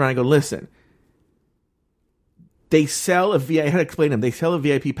turns around and I go, "Listen, they sell I had to explain to him, they sell a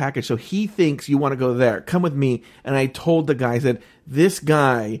VIP package, so he thinks you want to go there. Come with me." And I told the guy that this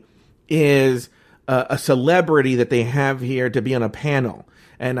guy is a celebrity that they have here to be on a panel.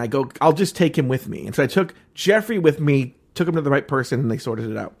 And I go, "I'll just take him with me." And so I took Jeffrey with me, took him to the right person, and they sorted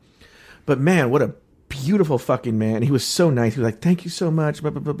it out. But man, what a beautiful fucking man. He was so nice. He was like, "Thank you so much,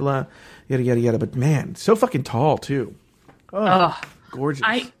 blah, blah, blah, blah, yada, yada, yada." But man, so fucking tall, too. Oh,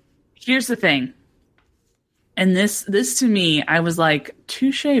 gorgeous. Here's the thing. And this to me, I was like,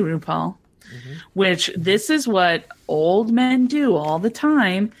 touche, RuPaul. Which this is what old men do all the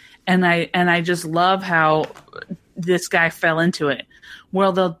time. And I just love how this guy fell into it.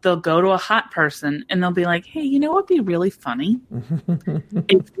 Well, they'll go to a hot person and they'll be like, "Hey, you know what'd be really funny?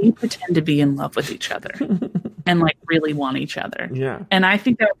 If we pretend to be in love with each other and like really want each other." Yeah. And I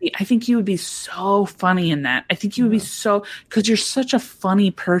think you would be so funny in that. I think you would be so, because you're such a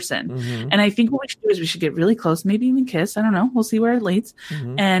funny person. And I think what we should do is we should get really close, maybe even kiss. I don't know. We'll see where it leads.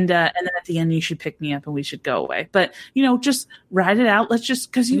 And then at the end, you should pick me up and we should go away. But just ride it out. Let's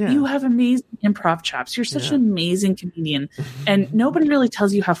just, because you have amazing improv chops. You're such an amazing comedian, and nobody really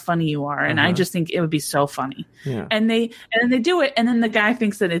tells you how funny you are, and I just think it would be so funny. And then they do it, and then the guy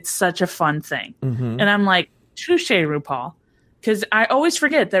thinks that it's such a fun thing, and I'm like, touche, RuPaul, because I always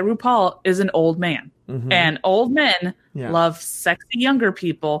forget that RuPaul is an old man, and old men love sexy younger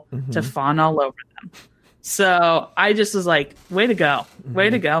people to fawn all over them. So I just was like, way to go,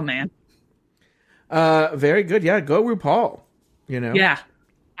 man. Very good. Yeah, go RuPaul. Yeah,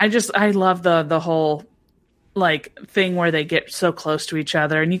 I love the whole like thing where they get so close to each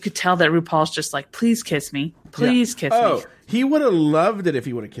other, and you could tell that RuPaul's just like, "Please kiss me, please kiss me." He would have loved it if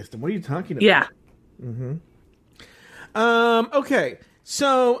he would have kissed him. What are you talking about? Yeah. Okay,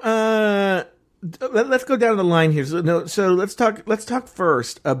 so let's go down the line here. So let's talk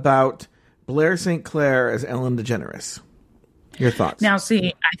first about Blair St. Clair as Ellen DeGeneres. Your thoughts? Now,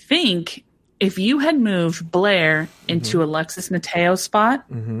 see, I think if you had moved Blair into Alexis Mateo's spot,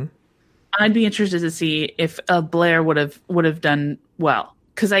 I'd be interested to see if Blair would have done well,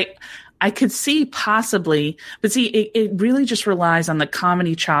 because I could see possibly, but see, it really just relies on the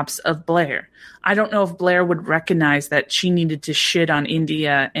comedy chops of Blair. I don't know if Blair would recognize that she needed to shit on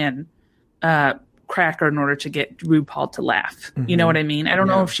India and Cracker in order to get RuPaul to laugh. You know what I mean? I don't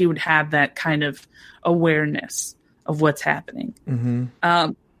know if she would have that kind of awareness of what's happening.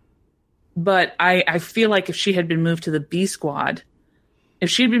 But I feel like if she had been moved to the B Squad, if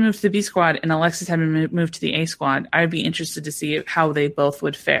she'd been moved to the B squad and Alexis had been moved to the A squad, I'd be interested to see how they both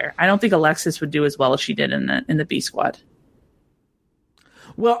would fare. I don't think Alexis would do as well as she did in the B squad.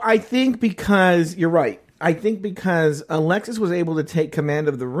 Well, I think because you're right. I think because Alexis was able to take command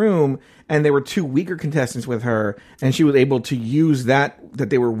of the room, and there were two weaker contestants with her, and she was able to use that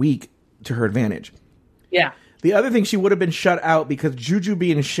they were weak to her advantage. Yeah. The other thing, she would have been shut out because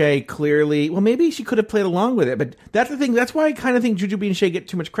Jujubee and Shay clearly... Well, maybe she could have played along with it, but that's the thing. That's why I kind of think Jujubee and Shay get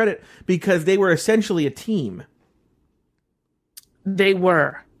too much credit, because they were essentially a team. They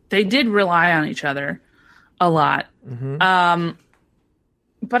were. They did rely on each other a lot. Mm-hmm.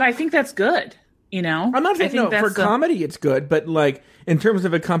 But I think that's good, you know? I'm not saying, no, for comedy it's good, but like in terms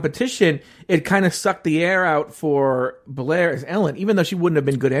of a competition, it kind of sucked the air out for Blair as Ellen, even though she wouldn't have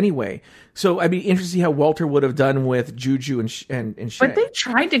been good anyway. So I'd be interested to see how Walter would have done with Juju and Shay. But they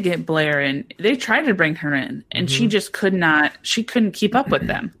tried to get Blair in. They tried to bring her in, and she just could not. She couldn't keep up with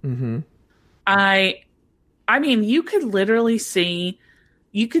them. Mm-hmm. I mean, you could literally see.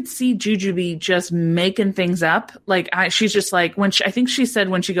 You could see Jujubee just making things up. Like she's just like I think she said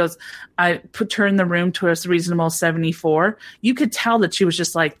when she goes, I turn the room to a reasonable 74. You could tell that she was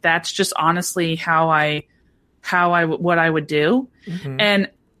just like, that's just honestly what I would do. Mm-hmm. And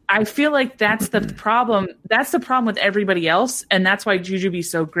I feel like that's the problem. That's the problem with everybody else. And that's why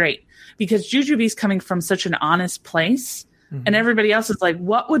Jujubee's so great, because Jujubee's coming from such an honest place, and everybody else is like,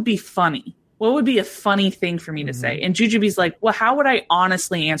 what would be funny? What would be a funny thing for me to say? And Jujubee's like, well, how would I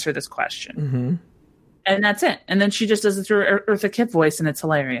honestly answer this question? Mm-hmm. And that's it. And then she just does it through her Eartha Kitt voice, and it's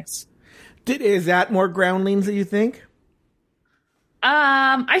hilarious. Is that more groundlings that you think?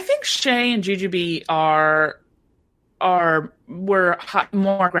 I think Shay and Jujubee were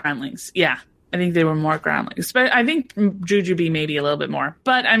more groundlings. Yeah, I think they were more groundlings. But I think Jujubee maybe a little bit more.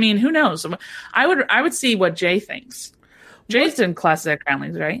 But I mean, who knows? I would see what Jay thinks. Jay's in classic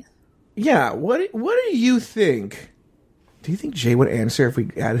groundlings, right? Yeah, what do you think? Do you think Jay would answer if we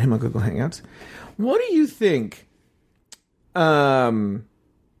added him on Google Hangouts? What do you think of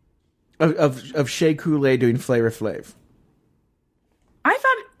Shea Coulee doing Flavor Flav?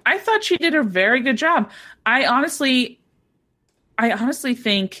 I thought she did a very good job. I honestly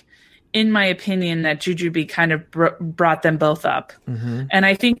think, in my opinion, that Jujubee kind of brought them both up. Mm-hmm. And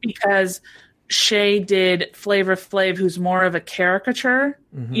I think because Shay did Flavor Flav, who's more of a caricature,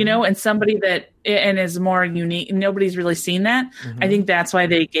 you know, and somebody that is more unique. Nobody's really seen that. I think that's why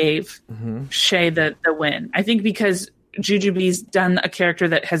they gave Shay the win. I think because Jujubee's done a character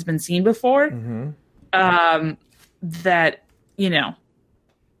that has been seen before, that, you know,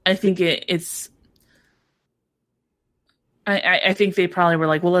 I think it's. I think they probably were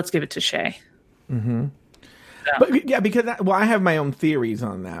like, well, let's give it to Shay. Mm-hmm. But yeah, because I have my own theories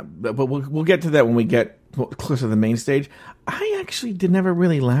on that, but we'll get to that when we get closer to the main stage. I actually never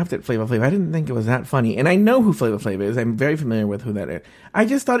really laughed at Flavor Flav. I didn't think it was that funny, and I know who Flavor Flav is. I'm very familiar with who that is. I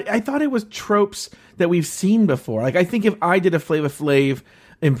thought it was tropes that we've seen before. Like, I think if I did a Flavor Flav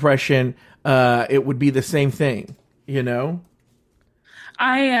impression, it would be the same thing. You know.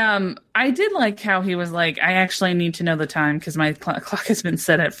 I did like how he was like, I actually need to know the time because my clock has been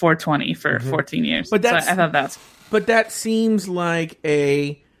set at 4:20 for 14 years. But I thought that's. But that seems like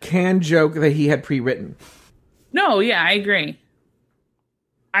a canned joke that he had pre-written. No, yeah, I agree.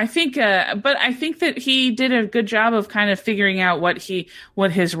 I think, but I think that he did a good job of kind of figuring out what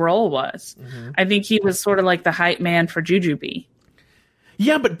his role was. Mm-hmm. I think he was sort of like the hype man for Jujubee.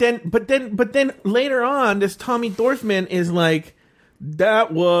 Yeah, but then later on, this Tommy Dorfman is like.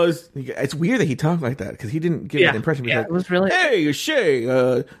 That was. It's weird that he talked like that because he didn't give that impression. Yeah, it was really. Hey, Shay,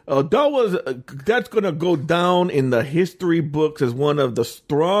 that's gonna go down in the history books as one of the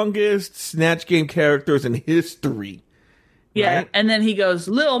strongest Snatch Game characters in history. Yeah, right? And then he goes,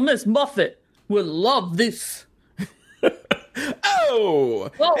 "Little Miss Muffet will love this." Oh,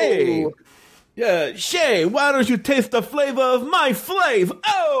 hey, Shay, why don't you taste the flavor of my flav?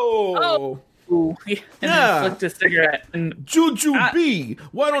 Oh. And then flicked a cigarette. And Jujubee,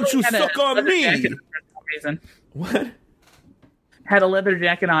 why don't you suck on me? For no reason. What? Had a leather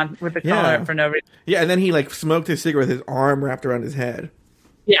jacket on with the collar for no reason. Yeah, and then he like smoked his cigarette with his arm wrapped around his head.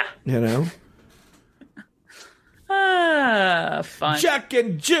 Yeah. You know? Fun. Jack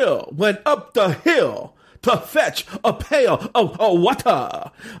and Jill went up the hill to fetch a pail of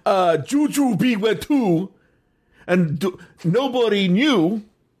water. Jujubee went too, and nobody knew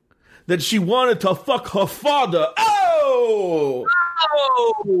that she wanted to fuck her father. Oh!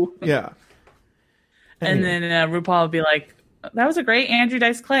 Yeah. And then RuPaul would be like, that was a great Andrew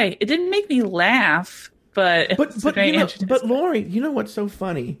Dice Clay. It didn't make me laugh, but Lori, you know what's so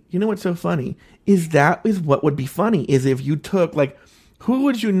funny? Is that is what would be funny is if you took like Who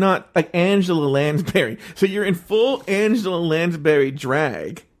would you not like? Angela Lansbury. So you're in full Angela Lansbury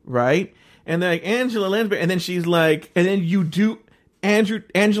drag, right? And they're like Angela Lansbury, and then she's like, and then you do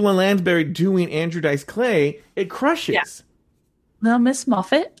Angela Lansbury doing Andrew Dice Clay. It crushes. Yeah. Little Miss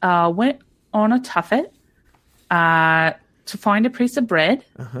Muffet went on a tuffet to find a piece of bread.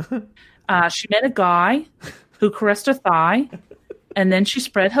 Uh-huh. She met a guy who caressed her thigh, and then she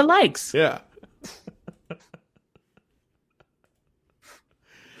spread her legs. Yeah.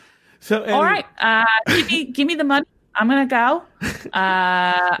 So All right, give me the money. I'm gonna go.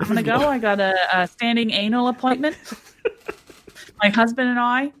 I got a standing anal appointment. My husband and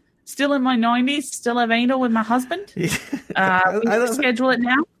I, still in my 90s, still have anal with my husband. We can schedule it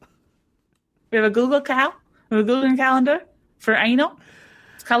now. We have a Google Calendar for anal.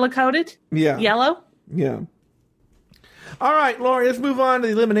 It's color coded. Yeah. Yellow. Yeah. All right, Lori, let's move on to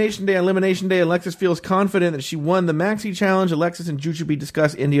the Elimination Day. Elimination Day, Alexis feels confident that she won the Maxi Challenge. Alexis and Jujubee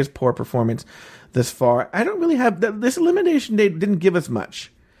discuss India's poor performance thus far. I don't really have... This Elimination Day didn't give us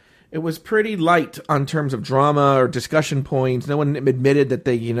much. It was pretty light on terms of drama or discussion points. No one admitted that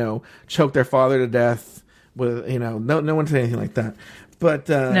they, choked their father to death. With no one said anything like that. But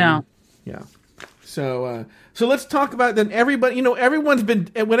no. Yeah. So let's talk about then. Everybody, everyone's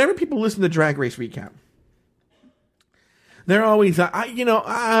been. Whenever people listen to Drag Race Recap, they're always,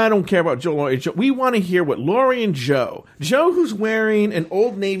 I don't care about Joe, Lori, Joe. We want to hear what Lori and Joe, who's wearing an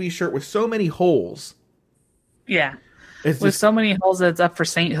Old Navy shirt with so many holes. Yeah. With so many holes that it's up for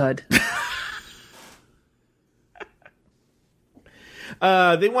sainthood. They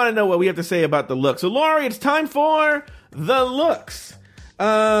want to know what we have to say about the look. So, Lori, it's time for the looks.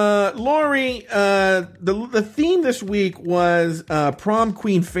 Lori, the theme this week was prom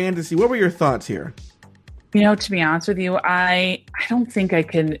queen fantasy. What were your thoughts here? To be honest with you, I don't think I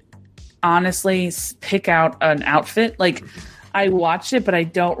can honestly pick out an outfit. Like, I watched it, but I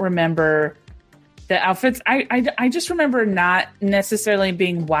don't remember the outfits. I just remember not necessarily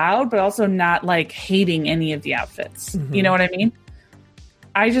being wowed, but also not like hating any of the outfits. Mm-hmm. You know what I mean?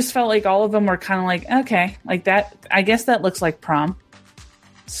 I just felt like all of them were kind of like, okay, like that. I guess that looks like prom.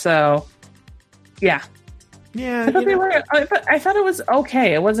 So, yeah. Yeah. I thought it was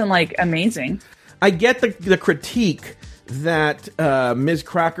okay. It wasn't like amazing. I get the critique that Ms.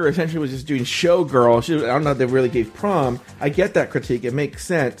 Cracker essentially was just doing showgirl. I don't know if they really gave prom. I get that critique. It makes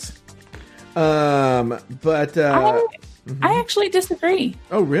sense. But I actually disagree.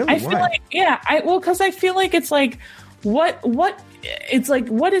 Oh, really? I feel like, because I feel like it's like, what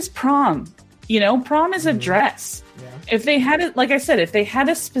is prom? Prom is a dress. Yeah. If they had it, like I said, if they had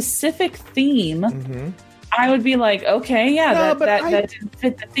a specific theme, I would be like, okay, that didn't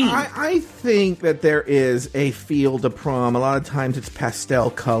fit the theme. I think that there is a feel to prom. A lot of times it's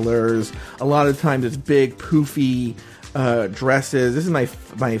pastel colors. A lot of times it's big, poofy dresses. This is my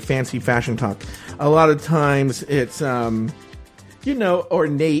fancy fashion talk. A lot of times it's ornate.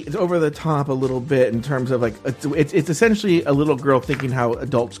 It's over the top a little bit in terms of like it's essentially a little girl thinking how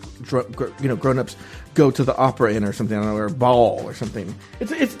adults, grown-ups go to the opera in or something, or a ball or something.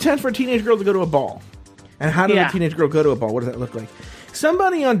 It's intense for a teenage girl to go to a ball. And how does a teenage girl go to a ball? What does that look like?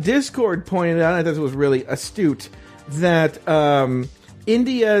 Somebody on Discord pointed out, and I thought it was really astute, that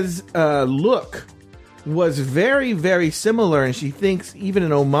India's look was very, very similar, and she thinks even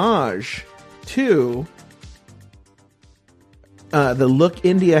an homage to the look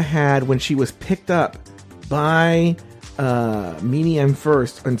India had when she was picked up by Meanie M.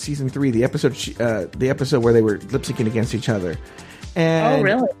 First on season 3, the episode where they were lip syncing against each other. And, oh,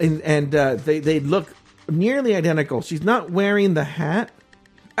 really? And they look nearly identical. She's not wearing the hat.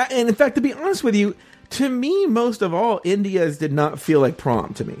 And in fact, to be honest with you, to me, most of all, India's did not feel like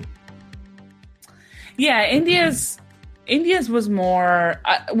prom to me. Yeah, India's was more...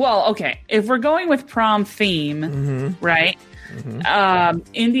 okay, if we're going with prom theme, right? Mm-hmm.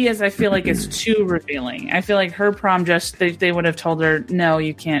 India's, I feel like, is too revealing. I feel like her prom dress, they would have told her, no,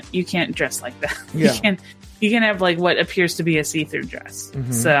 you can't dress like that. Yeah. You can have like what appears to be a see-through dress.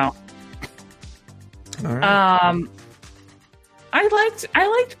 Mm-hmm. So... All right. I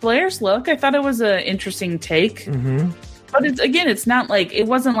liked Blair's look. I thought it was an interesting take. Mm-hmm. But it's not like, it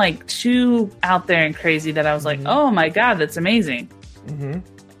wasn't like too out there and crazy that I was like, oh my god, that's amazing. Mm-hmm.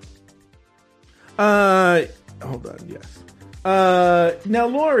 Hold on, yes. Now,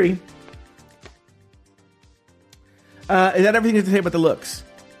 Lori, is that everything you have to say about the looks?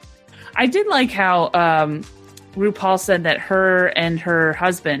 I did like how RuPaul said that her and her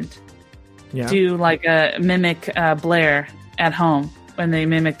husband do like a mimic Blair at home when they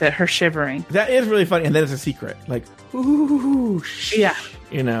mimic her shivering. That is really funny, and then it's a secret, like ooh, yeah,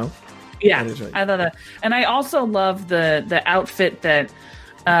 Yeah, that is right. I thought that, and I also love the outfit that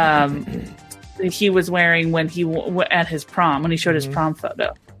he was wearing when he at his prom, when he showed his prom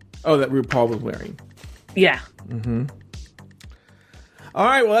photo. Oh, that RuPaul was wearing. Yeah. All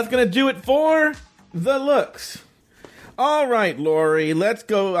right, well, that's going to do it for the looks. All right, Lori, let's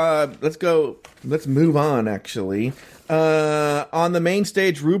go. Let's move on, actually. On the main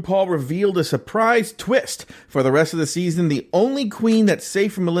stage, RuPaul revealed a surprise twist for the rest of the season. The only queen that's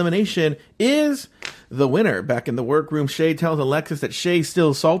safe from elimination is the winner. Back in the workroom, Shay tells Alexis that Shay's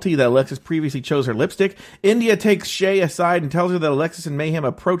still salty that Alexis previously chose her lipstick. India takes Shay aside and tells her that Alexis and Mayhem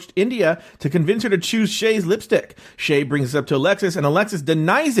approached India to convince her to choose Shay's lipstick. Shay brings this up to Alexis, and Alexis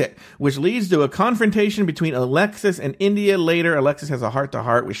denies it, which leads to a confrontation between Alexis and India. Later, Alexis has a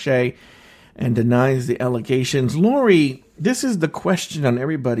heart-to-heart with Shay and denies the allegations. Lori, this is the question on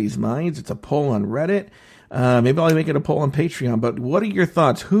everybody's minds. It's a poll on Reddit. Maybe I'll make it a poll on Patreon, but what are your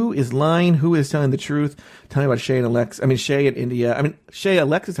thoughts? Who is lying? Who is telling the truth? Tell me about Shay and Alexis. Shay and India. Shay,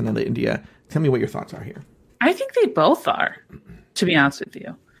 Alexis, and India. Tell me what your thoughts are here. I think they both are, to be honest with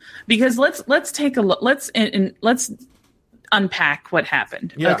you, because let's take a look. Let's unpack what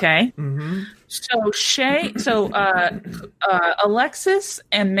happened. Yeah. Okay. Mm-hmm. Alexis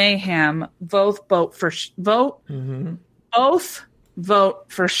and Mayhem both vote for Shay.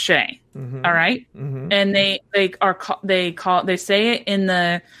 Mm-hmm. All right. Mm-hmm. And they say it in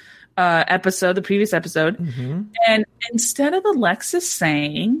the the previous episode. Mm-hmm. And instead of Alexis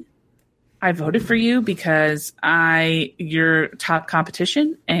saying, I voted for you because you're top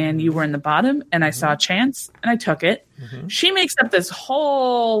competition and you were in the bottom and I saw a chance and I took it. Mm-hmm. She makes up this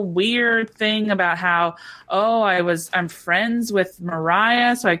whole weird thing about how, I'm friends with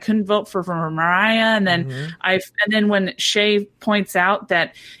Mariah, so I couldn't vote for Mariah. And then then when Shay points out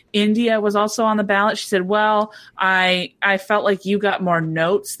that India was also on the ballot, she said, well, I felt like you got more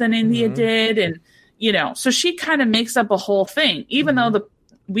notes than India did. And, so she kind of makes up a whole thing, even though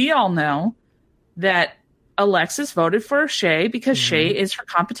we all know that Alexis voted for Shay because Shay is her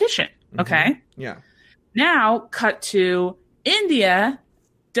competition. Okay. Yeah. Now cut to India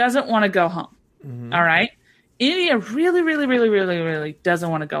doesn't want to go home. All right. India really, really, really, really, really doesn't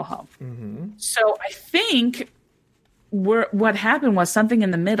want to go home. So I think what happened was something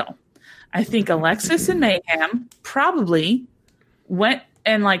in the middle. I think Alexis and Mayhem probably went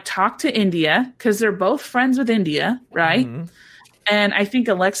and talked to India because they're both friends with India, right? And I think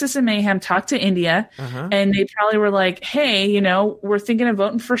Alexis and Mayhem talked to India, and they probably were like, "Hey, we're thinking of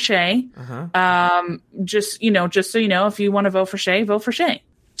voting for Shay. Just so you know, if you want to vote for Shay, vote for Shay."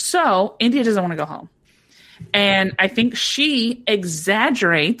 So India doesn't want to go home, and I think she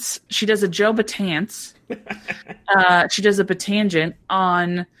exaggerates. She does a Joe Batance. She does a batangent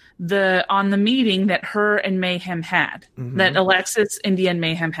on the meeting that her and Mayhem had, that Alexis, India, and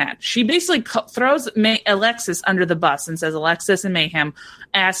Mayhem had. She basically throws Alexis under the bus and says, Alexis and Mayhem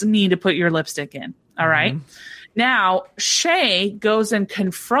asked me to put your lipstick in. All right. Now, Shay goes and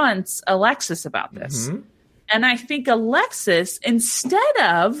confronts Alexis about this. And I think Alexis, instead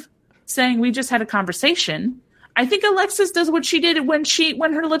of saying we just had a conversation, I think Alexis does what she did the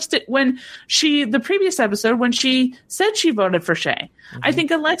previous episode when she said she voted for Shay. I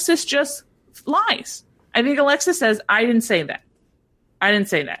think Alexis just lies. I think Alexis says, I didn't say that. I didn't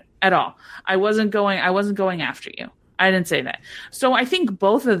say that at all. I wasn't going after you. I didn't say that. So I think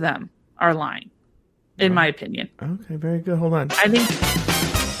both of them are lying, in my opinion. Okay, very good. Hold on. I think.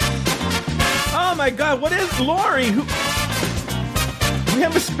 Oh my God, what is Lori? We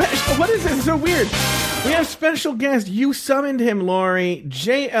have a special. What is this? It's so weird. We have special guest. You summoned him, Lori.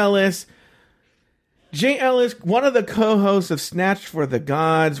 Jay Ellis. Jay Ellis, one of the co-hosts of Snatch for the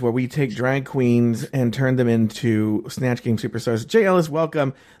Gods, where we take drag queens and turn them into Snatch Game superstars. Jay Ellis,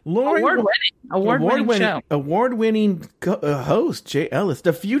 welcome. Lori, award-winning host, Jay Ellis.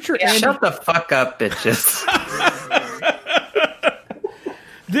 The future. Yeah, shut the fuck up, bitches.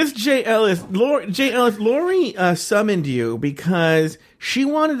 This Jay Ellis, Lori summoned you because she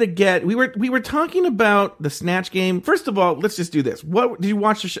wanted to get. We were talking about the Snatch Game. First of all, let's just do this. What did you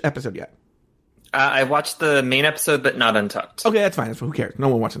watch the episode yet? I watched the main episode, but not Untucked. Okay, that's fine. Who cares? No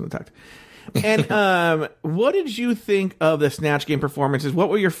one watches Untucked. And what did you think of the Snatch Game performances? What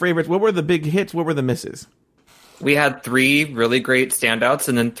were your favorites? What were the big hits? What were the misses? We had 3 really great standouts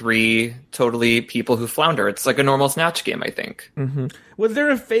and then 3 totally people who flounder. It's like a normal Snatch Game, I think. Was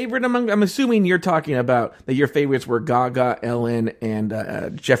there a favorite among... I'm assuming you're talking about that your favorites were Gaga, Ellen, and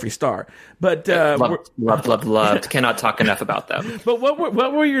Jeffree Star. But loved. Cannot talk enough about them. But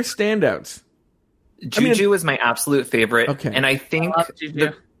what were your standouts? Juju was my absolute favorite. Okay. And I think...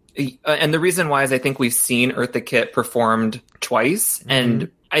 and the reason why is I think we've seen Eartha Kitt performed twice,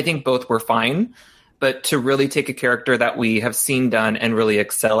 and I think both were fine. But to really take a character that we have seen done and really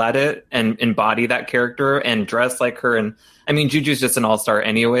excel at it and embody that character and dress like her. And I mean, Juju's just an all-star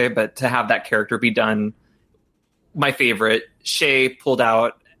anyway, but to have that character be done, my favorite, Shay pulled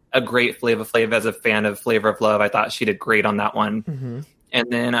out a great Flava Flav as a fan of Flavor of Love. I thought she did great on that one. Mm-hmm. And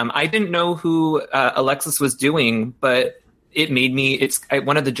then I didn't know who Alexis was doing, but it made me,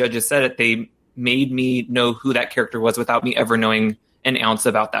 one of the judges said it, they made me know who that character was without me ever knowing an ounce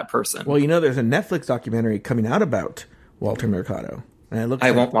about that person. Well, there's a Netflix documentary coming out about Walter Mercado. And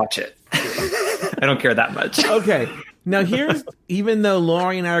I won't watch it. I don't care that much. Okay. Now here's, even though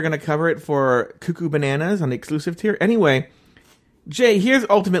Lori and I are going to cover it for Cuckoo Bananas on the exclusive tier. Anyway, Jay, here's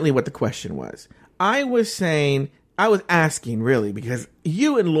ultimately what the question was. I was asking really, because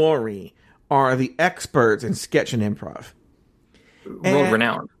you and Lori are the experts in sketch and improv. World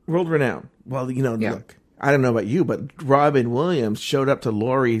renowned. Well, look, I don't know about you, but Robin Williams showed up to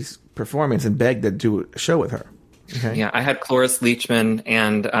Lori's performance and begged to do a show with her. Okay? Yeah, I had Cloris Leachman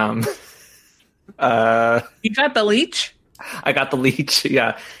and you got the leech? I got the leech,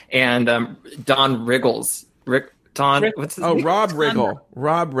 yeah. And Don Riggles. What's his name? Rob Riggle.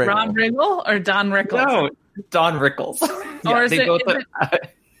 Rob Riggle or Don Rickles? No, Don Rickles. Yeah, or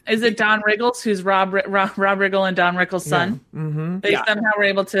is it Don Riggles, who's Rob Riggle and Don Rickles' son? Yeah. Mm-hmm. They somehow were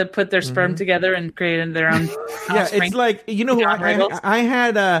able to put their sperm together and create their own. Yeah, it's like, who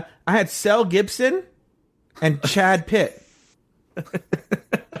I had Sel Gibson and Chad Pitt.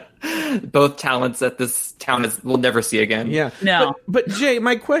 Both talents that this town will never see again. Yeah, no. But Jay,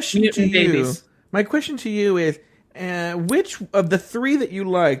 my question to you is, which of the three that you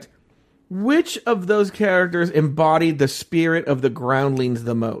liked, which of those characters embodied the spirit of the Groundlings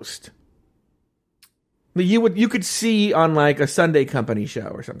the most? You could see on like a Sunday Company show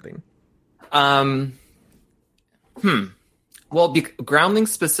or something. Well,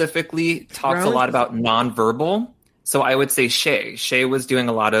 Groundlings specifically talks a lot about nonverbal. So I would say Shay. Shay was doing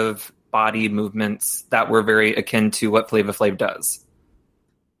a lot of body movements that were very akin to what Flava Flav does.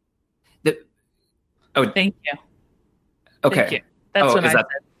 Thank you. Okay. Thank you. That's what I said.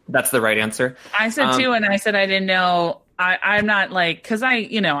 That's the right answer. I said too, and I said I didn't know. I'm not like, because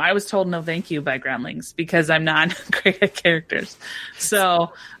I was told no thank you by Groundlings because I'm not great at characters.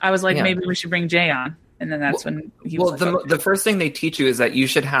 So I was like, maybe we should bring Jay on. And then that's when he was the first thing they teach you is that you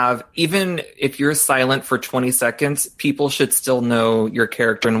should have, even if you're silent for 20 seconds, people should still know your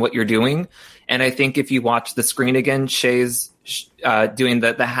character and what you're doing. And I think if you watch the screen again, Shay's doing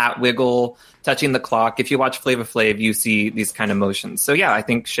the hat wiggle, touching the clock. If you watch Flava Flav, you see these kind of motions. So yeah, I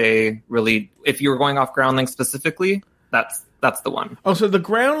think Shay really, if you were going off Groundlings specifically, that's the one. Oh, so the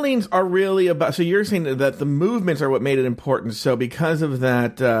Groundlings are really about, so you're saying that the movements are what made it important. So because of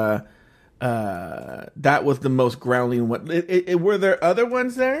that, that was the most Groundling one. Were there other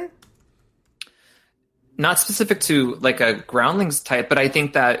ones there? Not specific to like a Groundlings type, but I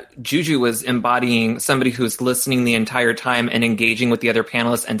think that Juju was embodying somebody who's listening the entire time and engaging with the other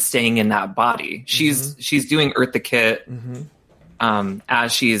panelists and staying in that body. She's doing Earth the Kit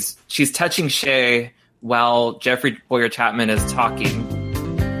as she's touching Shay while Jeffrey Boyer Chapman is talking.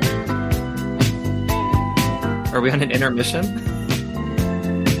 Are we on an intermission?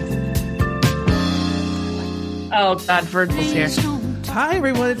 Oh God, Virgil's here. Hi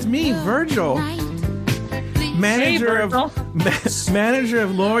everyone, it's me, Virgil. Manager of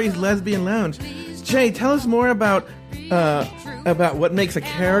Lori's Lesbian Lounge. Jay, tell us more about what makes a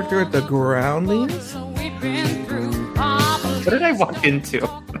character at the Groundlings. What did I walk into?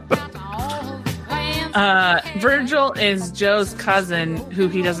 Virgil is Joe's cousin who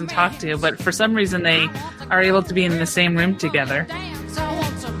he doesn't talk to, but for some reason they are able to be in the same room together.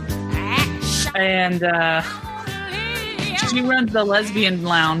 And she runs the lesbian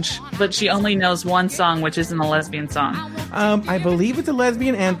lounge, but she only knows one song, which isn't a lesbian song. I believe it's a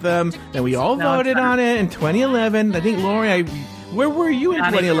lesbian anthem, and we all voted on it in 2011. I think, Lori, where were you in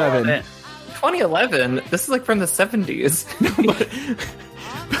 2011? 2011? This is like from the 70s.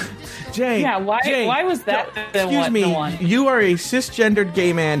 Jay. Yeah, why was that excuse me, the one? You are a cisgendered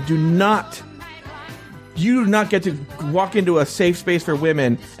gay man. You do not get to walk into a safe space for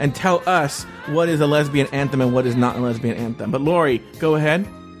women and tell us what is a lesbian anthem and what is not a lesbian anthem. But Lori, go ahead.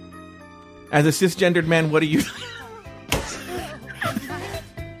 As a cisgendered man, what do you...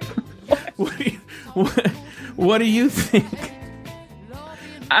 what do you think?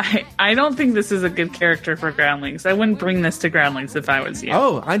 I don't think this is a good character for Groundlings. I wouldn't bring this to Groundlings if I was you.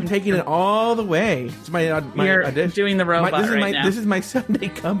 Oh, I'm taking it all the way. It's my You're audition. Doing the robot now. This is my Sunday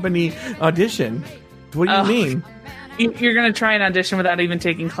Company audition. What do you mean? You're going to try and audition without even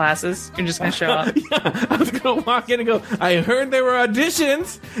taking classes? You're just going to show up? Yeah, I was going to walk in and go, I heard there were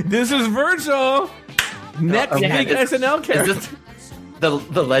auditions. This is Virgil. Next week, SNL character.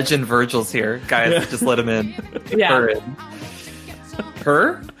 The legend Virgil's here. Guys, just let him in. Yeah. Her in.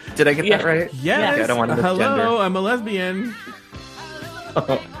 Her? Did I get that right? Yes. Okay, I don't want to Hello, gender. I'm a lesbian.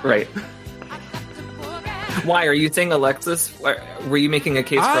 Oh, right. Why are you saying Alexis? Were you making a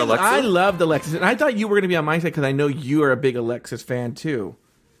case for Alexis? I loved Alexis, and I thought you were going to be on my side because I know you are a big Alexis fan too.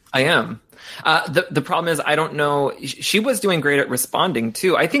 I am. The problem is I don't know. She was doing great at responding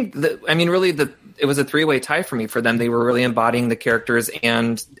too. I think it was a three-way tie for me for them. They were really embodying the characters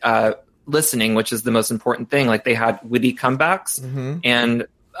and listening, which is the most important thing. Like they had witty comebacks, and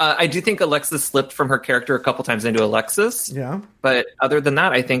I do think Alexis slipped from her character a couple times into Alexis. Yeah, but other than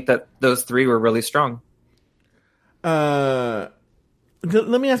that, I think that those three were really strong. Let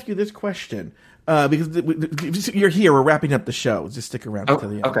me ask you this question, because you're here. We're wrapping up the show. Just stick around until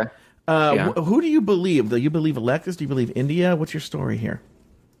the end. Okay. Who do you believe? Do you believe Alexis? Do you believe India? What's your story here?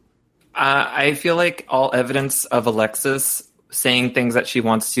 I feel like all evidence of Alexis saying things that she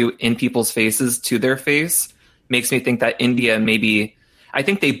wants to in people's faces to their face makes me think that India maybe. I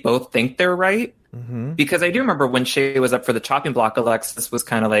think they both think they're right. Because I do remember when Shay was up for the chopping block, Alexis was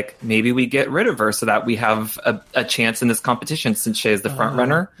kind of like, maybe we get rid of her so that we have a chance in this competition since Shay is the front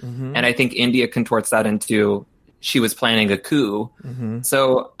runner. And I think India contorts that into she was planning a coup.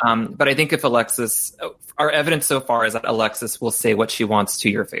 So, but I think if Alexis, our evidence so far is that Alexis will say what she wants to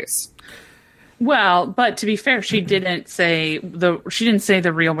your face. Well, but to be fair, she didn't say the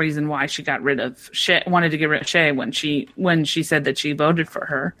real reason why she got rid of Shay, wanted to get rid of Shay when she said that she voted for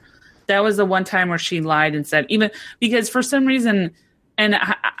her. That was the one time where she lied and said, even because for some reason, and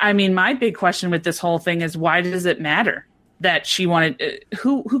I mean, my big question with this whole thing is why does it matter that she wanted,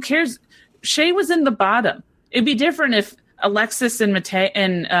 who cares? Shay was in the bottom. It'd be different if Alexis and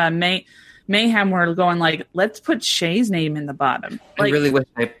Mayhem were going like, let's put Shay's name in the bottom. Like, I really wish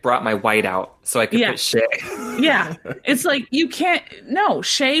I brought my white out so I could put Shay. Yeah. It's like, you can't, no,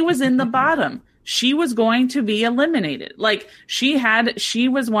 Shay was in the bottom. She was going to be eliminated. Like she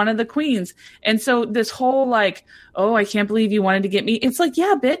was one of the queens. And so this whole like, oh, I can't believe you wanted to get me. It's like,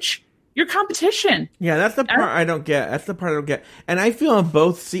 yeah, bitch, your competition. Yeah, that's the part I don't get. That's the part I don't get. And I feel on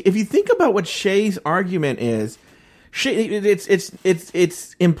both. If you think about what Shay's argument is,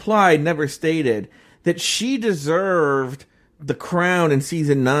 it's implied, never stated, that she deserved the crown in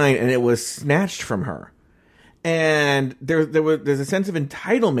season 9 and it was snatched from her. And there's a sense of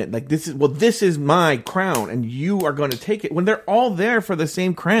entitlement, like this is my crown, and you are going to take it when they're all there for the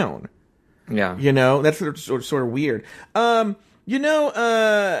same crown. Yeah, that's sort of weird. Let's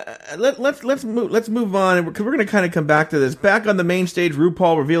move on because we're going to kind of come back to this. Back on the main stage,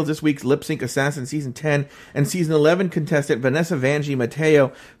 RuPaul reveals this week's Lip Sync Assassin season 10 and season 11 contestant Vanessa Vanjie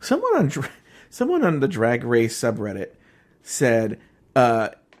Mateo. Someone on the Drag Race subreddit said,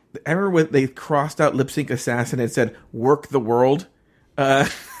 I remember when they crossed out Lip Sync Assassin and said "Work the World,"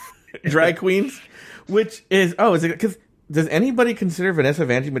 drag queens, which is is it because does anybody consider Vanessa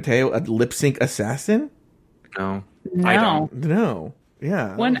Vanjie Mateo a lip sync assassin? No, I don't. No,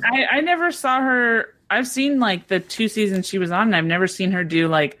 yeah. When I never saw her, I've seen like the 2 seasons she was on, and I've never seen her do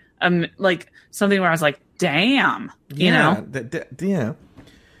like something where I was like, damn, you know, yeah.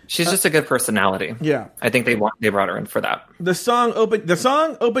 She's just a good personality. Yeah. I think they brought her in for that. The song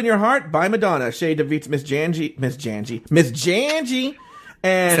Open Your Heart by Madonna. Shay defeats Miss Janji.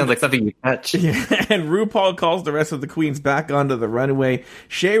 And sounds like something you catch. Yeah, and RuPaul calls the rest of the queens back onto the runway.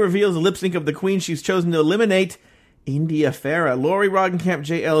 Shay reveals a lip sync of the queen she's chosen to eliminate, India Farah. Lori Roggenkamp,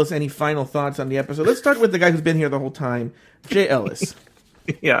 Jay Ellis, any final thoughts on the episode? Let's start with the guy who's been here the whole time, Jay Ellis.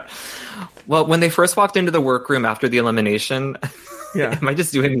 Yeah. Well, when they first walked into the workroom after the elimination... Yeah. Am I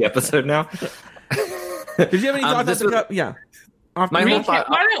just doing the episode now? Did you have any thoughts on the cup? Yeah. Why don't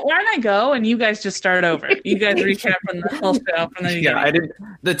I go and you guys just start over? You guys recap from the whole show from the beginning. Yeah, I didn't.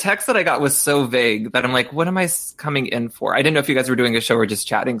 The text that I got was so vague that I'm like, what am I coming in for? I didn't know if you guys were doing a show or just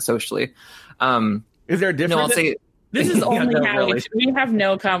chatting socially. Is there a difference? No, I'll say. This is only how really. we have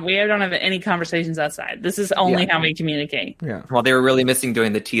we don't have any conversations outside. This is only how we communicate. Yeah. Well, they were really missing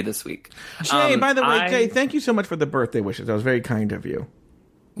doing the tea this week. Jay, by the way, Jay, thank you so much for the birthday wishes. That was very kind of you.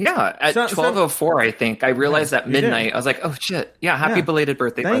 Yeah, at 12:04, I think I realized at midnight. I was like, "Oh shit!" Yeah, happy belated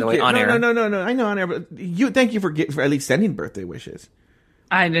birthday, by the way, on air. No. I know on air, but thank you for at least sending birthday wishes.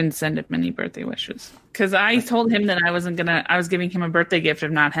 I didn't send him any birthday wishes because I told him that I was giving him a birthday gift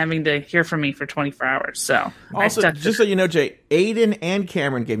of not having to hear from me for 24 hours. So also, just so you know, Jay, Aiden and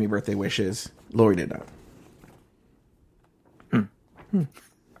Cameron gave me birthday wishes. Lori did not.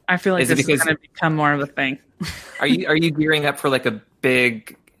 I feel like Is it this is because- going to become more of a thing. Are you gearing up for like a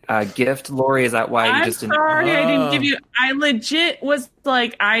big gift, Lori? Is that why you I'm just didn't? sorry, I didn't give you. I legit was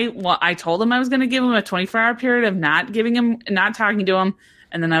like, I told him I was going to give him a 24-hour period of not talking to him,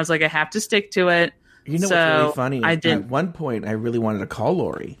 and then I was like, I have to stick to it. You know So what's really funny? I did. At one point, I really wanted to call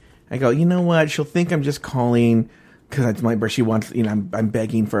Lori. I go, you know what? She'll think I'm just calling because it's my birthday. She wants, I'm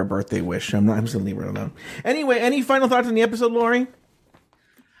begging for a birthday wish. I'm just going to leave her alone. Anyway, any final thoughts on the episode, Lori?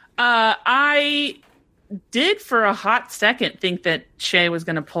 I did for a hot second think that Shay was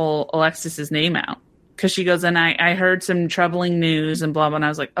going to pull Alexis's name out because she goes, and I heard some troubling news and blah, blah. And I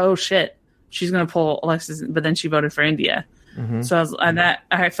was like, oh shit, she's going to pull Alexis. But then she voted for India. Mm-hmm. So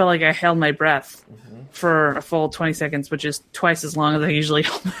I felt like I held my breath for a full 20 seconds, which is twice as long as I usually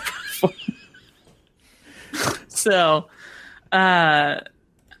hold my breath for.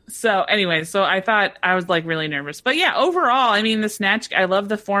 So anyway, so I thought I was like really nervous, but yeah, overall, I mean, the Snatch, I love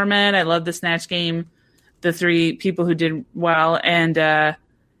the format. I love the Snatch game, the three people who did well. And,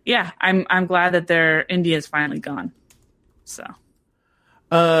 yeah, I'm glad that India's finally gone. So,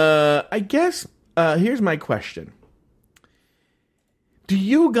 I guess, here's my question. Do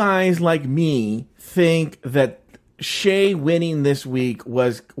you guys, like me, think that Shay winning this week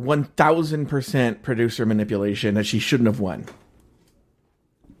was 1000% producer manipulation, that she shouldn't have won?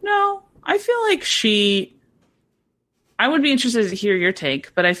 No, I feel like I would be interested to hear your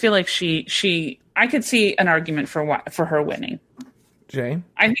take, but I feel like I could see an argument for her winning. Jay?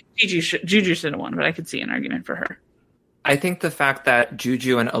 I think Juju should have won, but I could see an argument for her. I think the fact that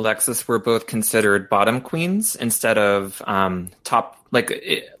Juju and Alexis were both considered bottom queens instead of top, like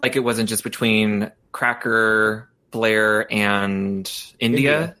it wasn't just between Cracker, Blair, and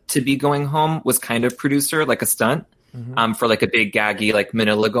India to be going home, was kind of producer, like a stunt, for like a big gaggy like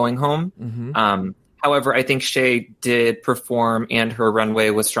Manila going home. Mm-hmm. However, I think Shay did perform, and her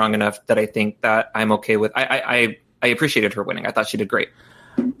runway was strong enough that I think that I'm okay with. I appreciated her winning. I thought she did great.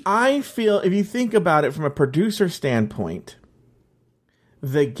 I feel, if you think about it from a producer standpoint,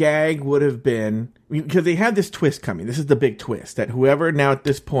 the gag would have been, because they had this twist coming. This is the big twist, that whoever now at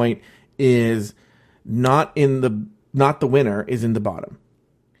this point is not the winner is in the bottom.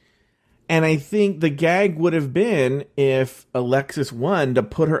 And I think the gag would have been if Alexis won, to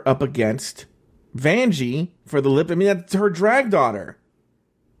put her up against Vanjie for the lip. I mean, that's her drag daughter.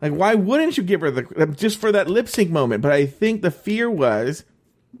 Like, why wouldn't you give her just for that lip sync moment? But I think the fear was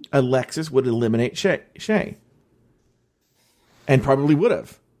Alexis would eliminate Shay. And probably would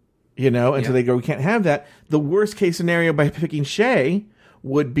have. And so they go, we can't have that. The worst case scenario by picking Shay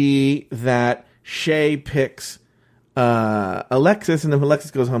would be that Shay picks Alexis, and if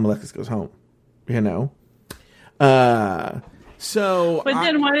Alexis goes home, Alexis goes home. So, but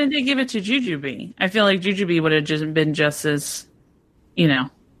then why didn't they give it to Jujubee? I feel like Jujubee would have just been just as,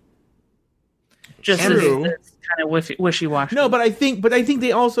 just as kind of wishy-washy. No, but I think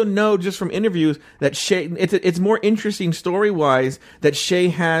they also know just from interviews that Shay, it's more interesting story-wise that Shay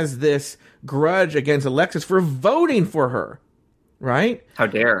has this grudge against Alexis for voting for her. Right? How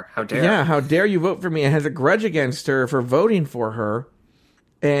dare. Yeah, how dare you vote for me? And has a grudge against her for voting for her.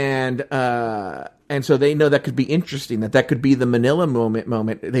 And so they know that could be interesting, that could be the Manila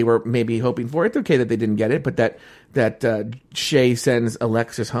moment they were maybe hoping for. It's okay that they didn't get it, but that Shay sends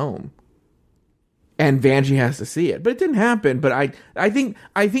Alexis home. And Vanjie has to see it. But it didn't happen. But I think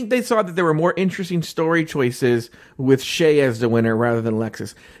they saw that there were more interesting story choices with Shay as the winner rather than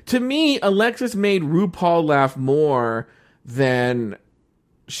Alexis. To me, Alexis made RuPaul laugh more than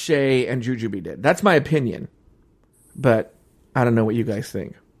Shay and Jujubee did. That's my opinion. But I don't know what you guys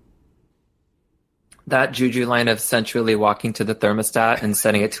think. That Juju line of sensually walking to the thermostat and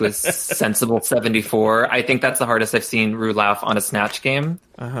setting it to a sensible 74, I think that's the hardest I've seen Ru laugh on a Snatch game.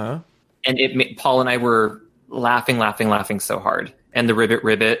 Uh-huh. And Paul and I were laughing so hard. And the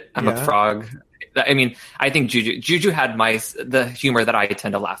ribbit, I'm a frog. I mean, I think Juju had the humor that I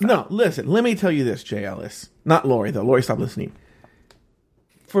tend to laugh at. No, listen, let me tell you this, Jay Ellis. Not Lori, though. Lori, stop listening.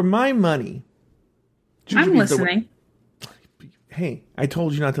 For my money, I'm listening. Hey, I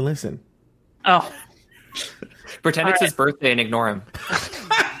told you not to listen. Oh. Pretend it's his birthday and ignore him.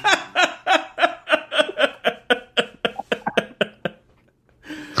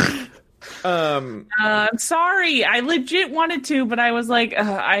 I'm sorry. I legit wanted to, but I was like,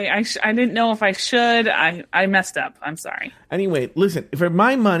 I didn't know if I should. I messed up. I'm sorry. Anyway, listen. For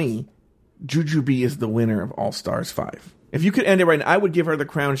my money, Jujubee is the winner of All Stars 5. If you could end it right now, I would give her the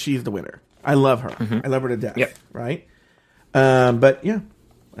crown. She's the winner. I love her. Mm-hmm. I love her to death. Yep. Right? But yeah,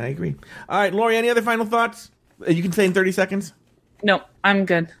 I agree. All right, Lori, any other final thoughts? You can say in 30 seconds. No, I'm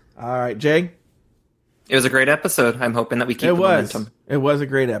good. All right, Jay? It was a great episode. I'm hoping that we keep the momentum. It was a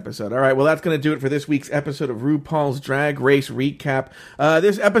great episode. All right, well, that's going to do it for this week's episode of RuPaul's Drag Race Recap.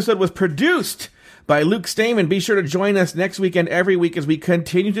 This episode was produced by Luke Stamen. Be sure to join us next week and every week as we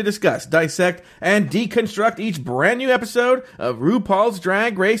continue to discuss, dissect, and deconstruct each brand new episode of RuPaul's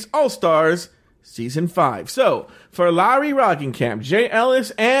Drag Race All-Stars Season 5. So, for Laurie Roggenkamp, Jay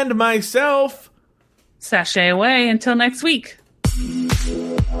Ellis, and myself, sashay away until next week.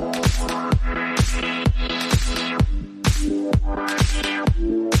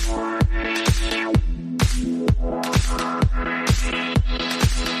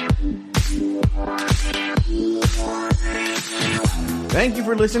 Thank you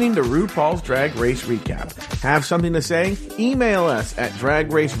for listening to RuPaul's Drag Race Recap. Have something to say? Email us at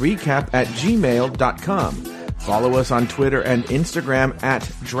dragracerecap@gmail.com. Follow us on Twitter and Instagram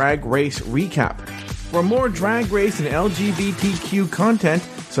at Drag Race Recap. For more Drag Race and LGBTQ content,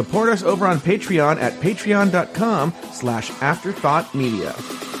 support us over on Patreon at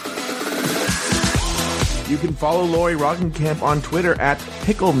patreon.com/afterthoughtmedia. You can follow Laurie Roggenkamp on Twitter at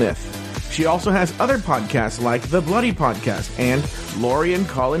PickleMyth. She also has other podcasts like The Bloody Podcast and Laurie and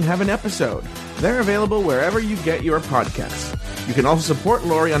Colin Have an Episode. They're available wherever you get your podcasts. You can also support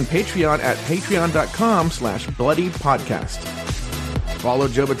Laurie on Patreon at patreon.com/bloodypodcast. Follow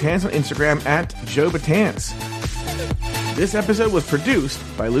Joe Batance on Instagram at Joe Batance. This episode was produced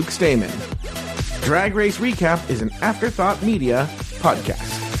by Luke Stamen. Drag Race Recap is an Afterthought Media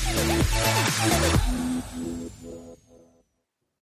podcast.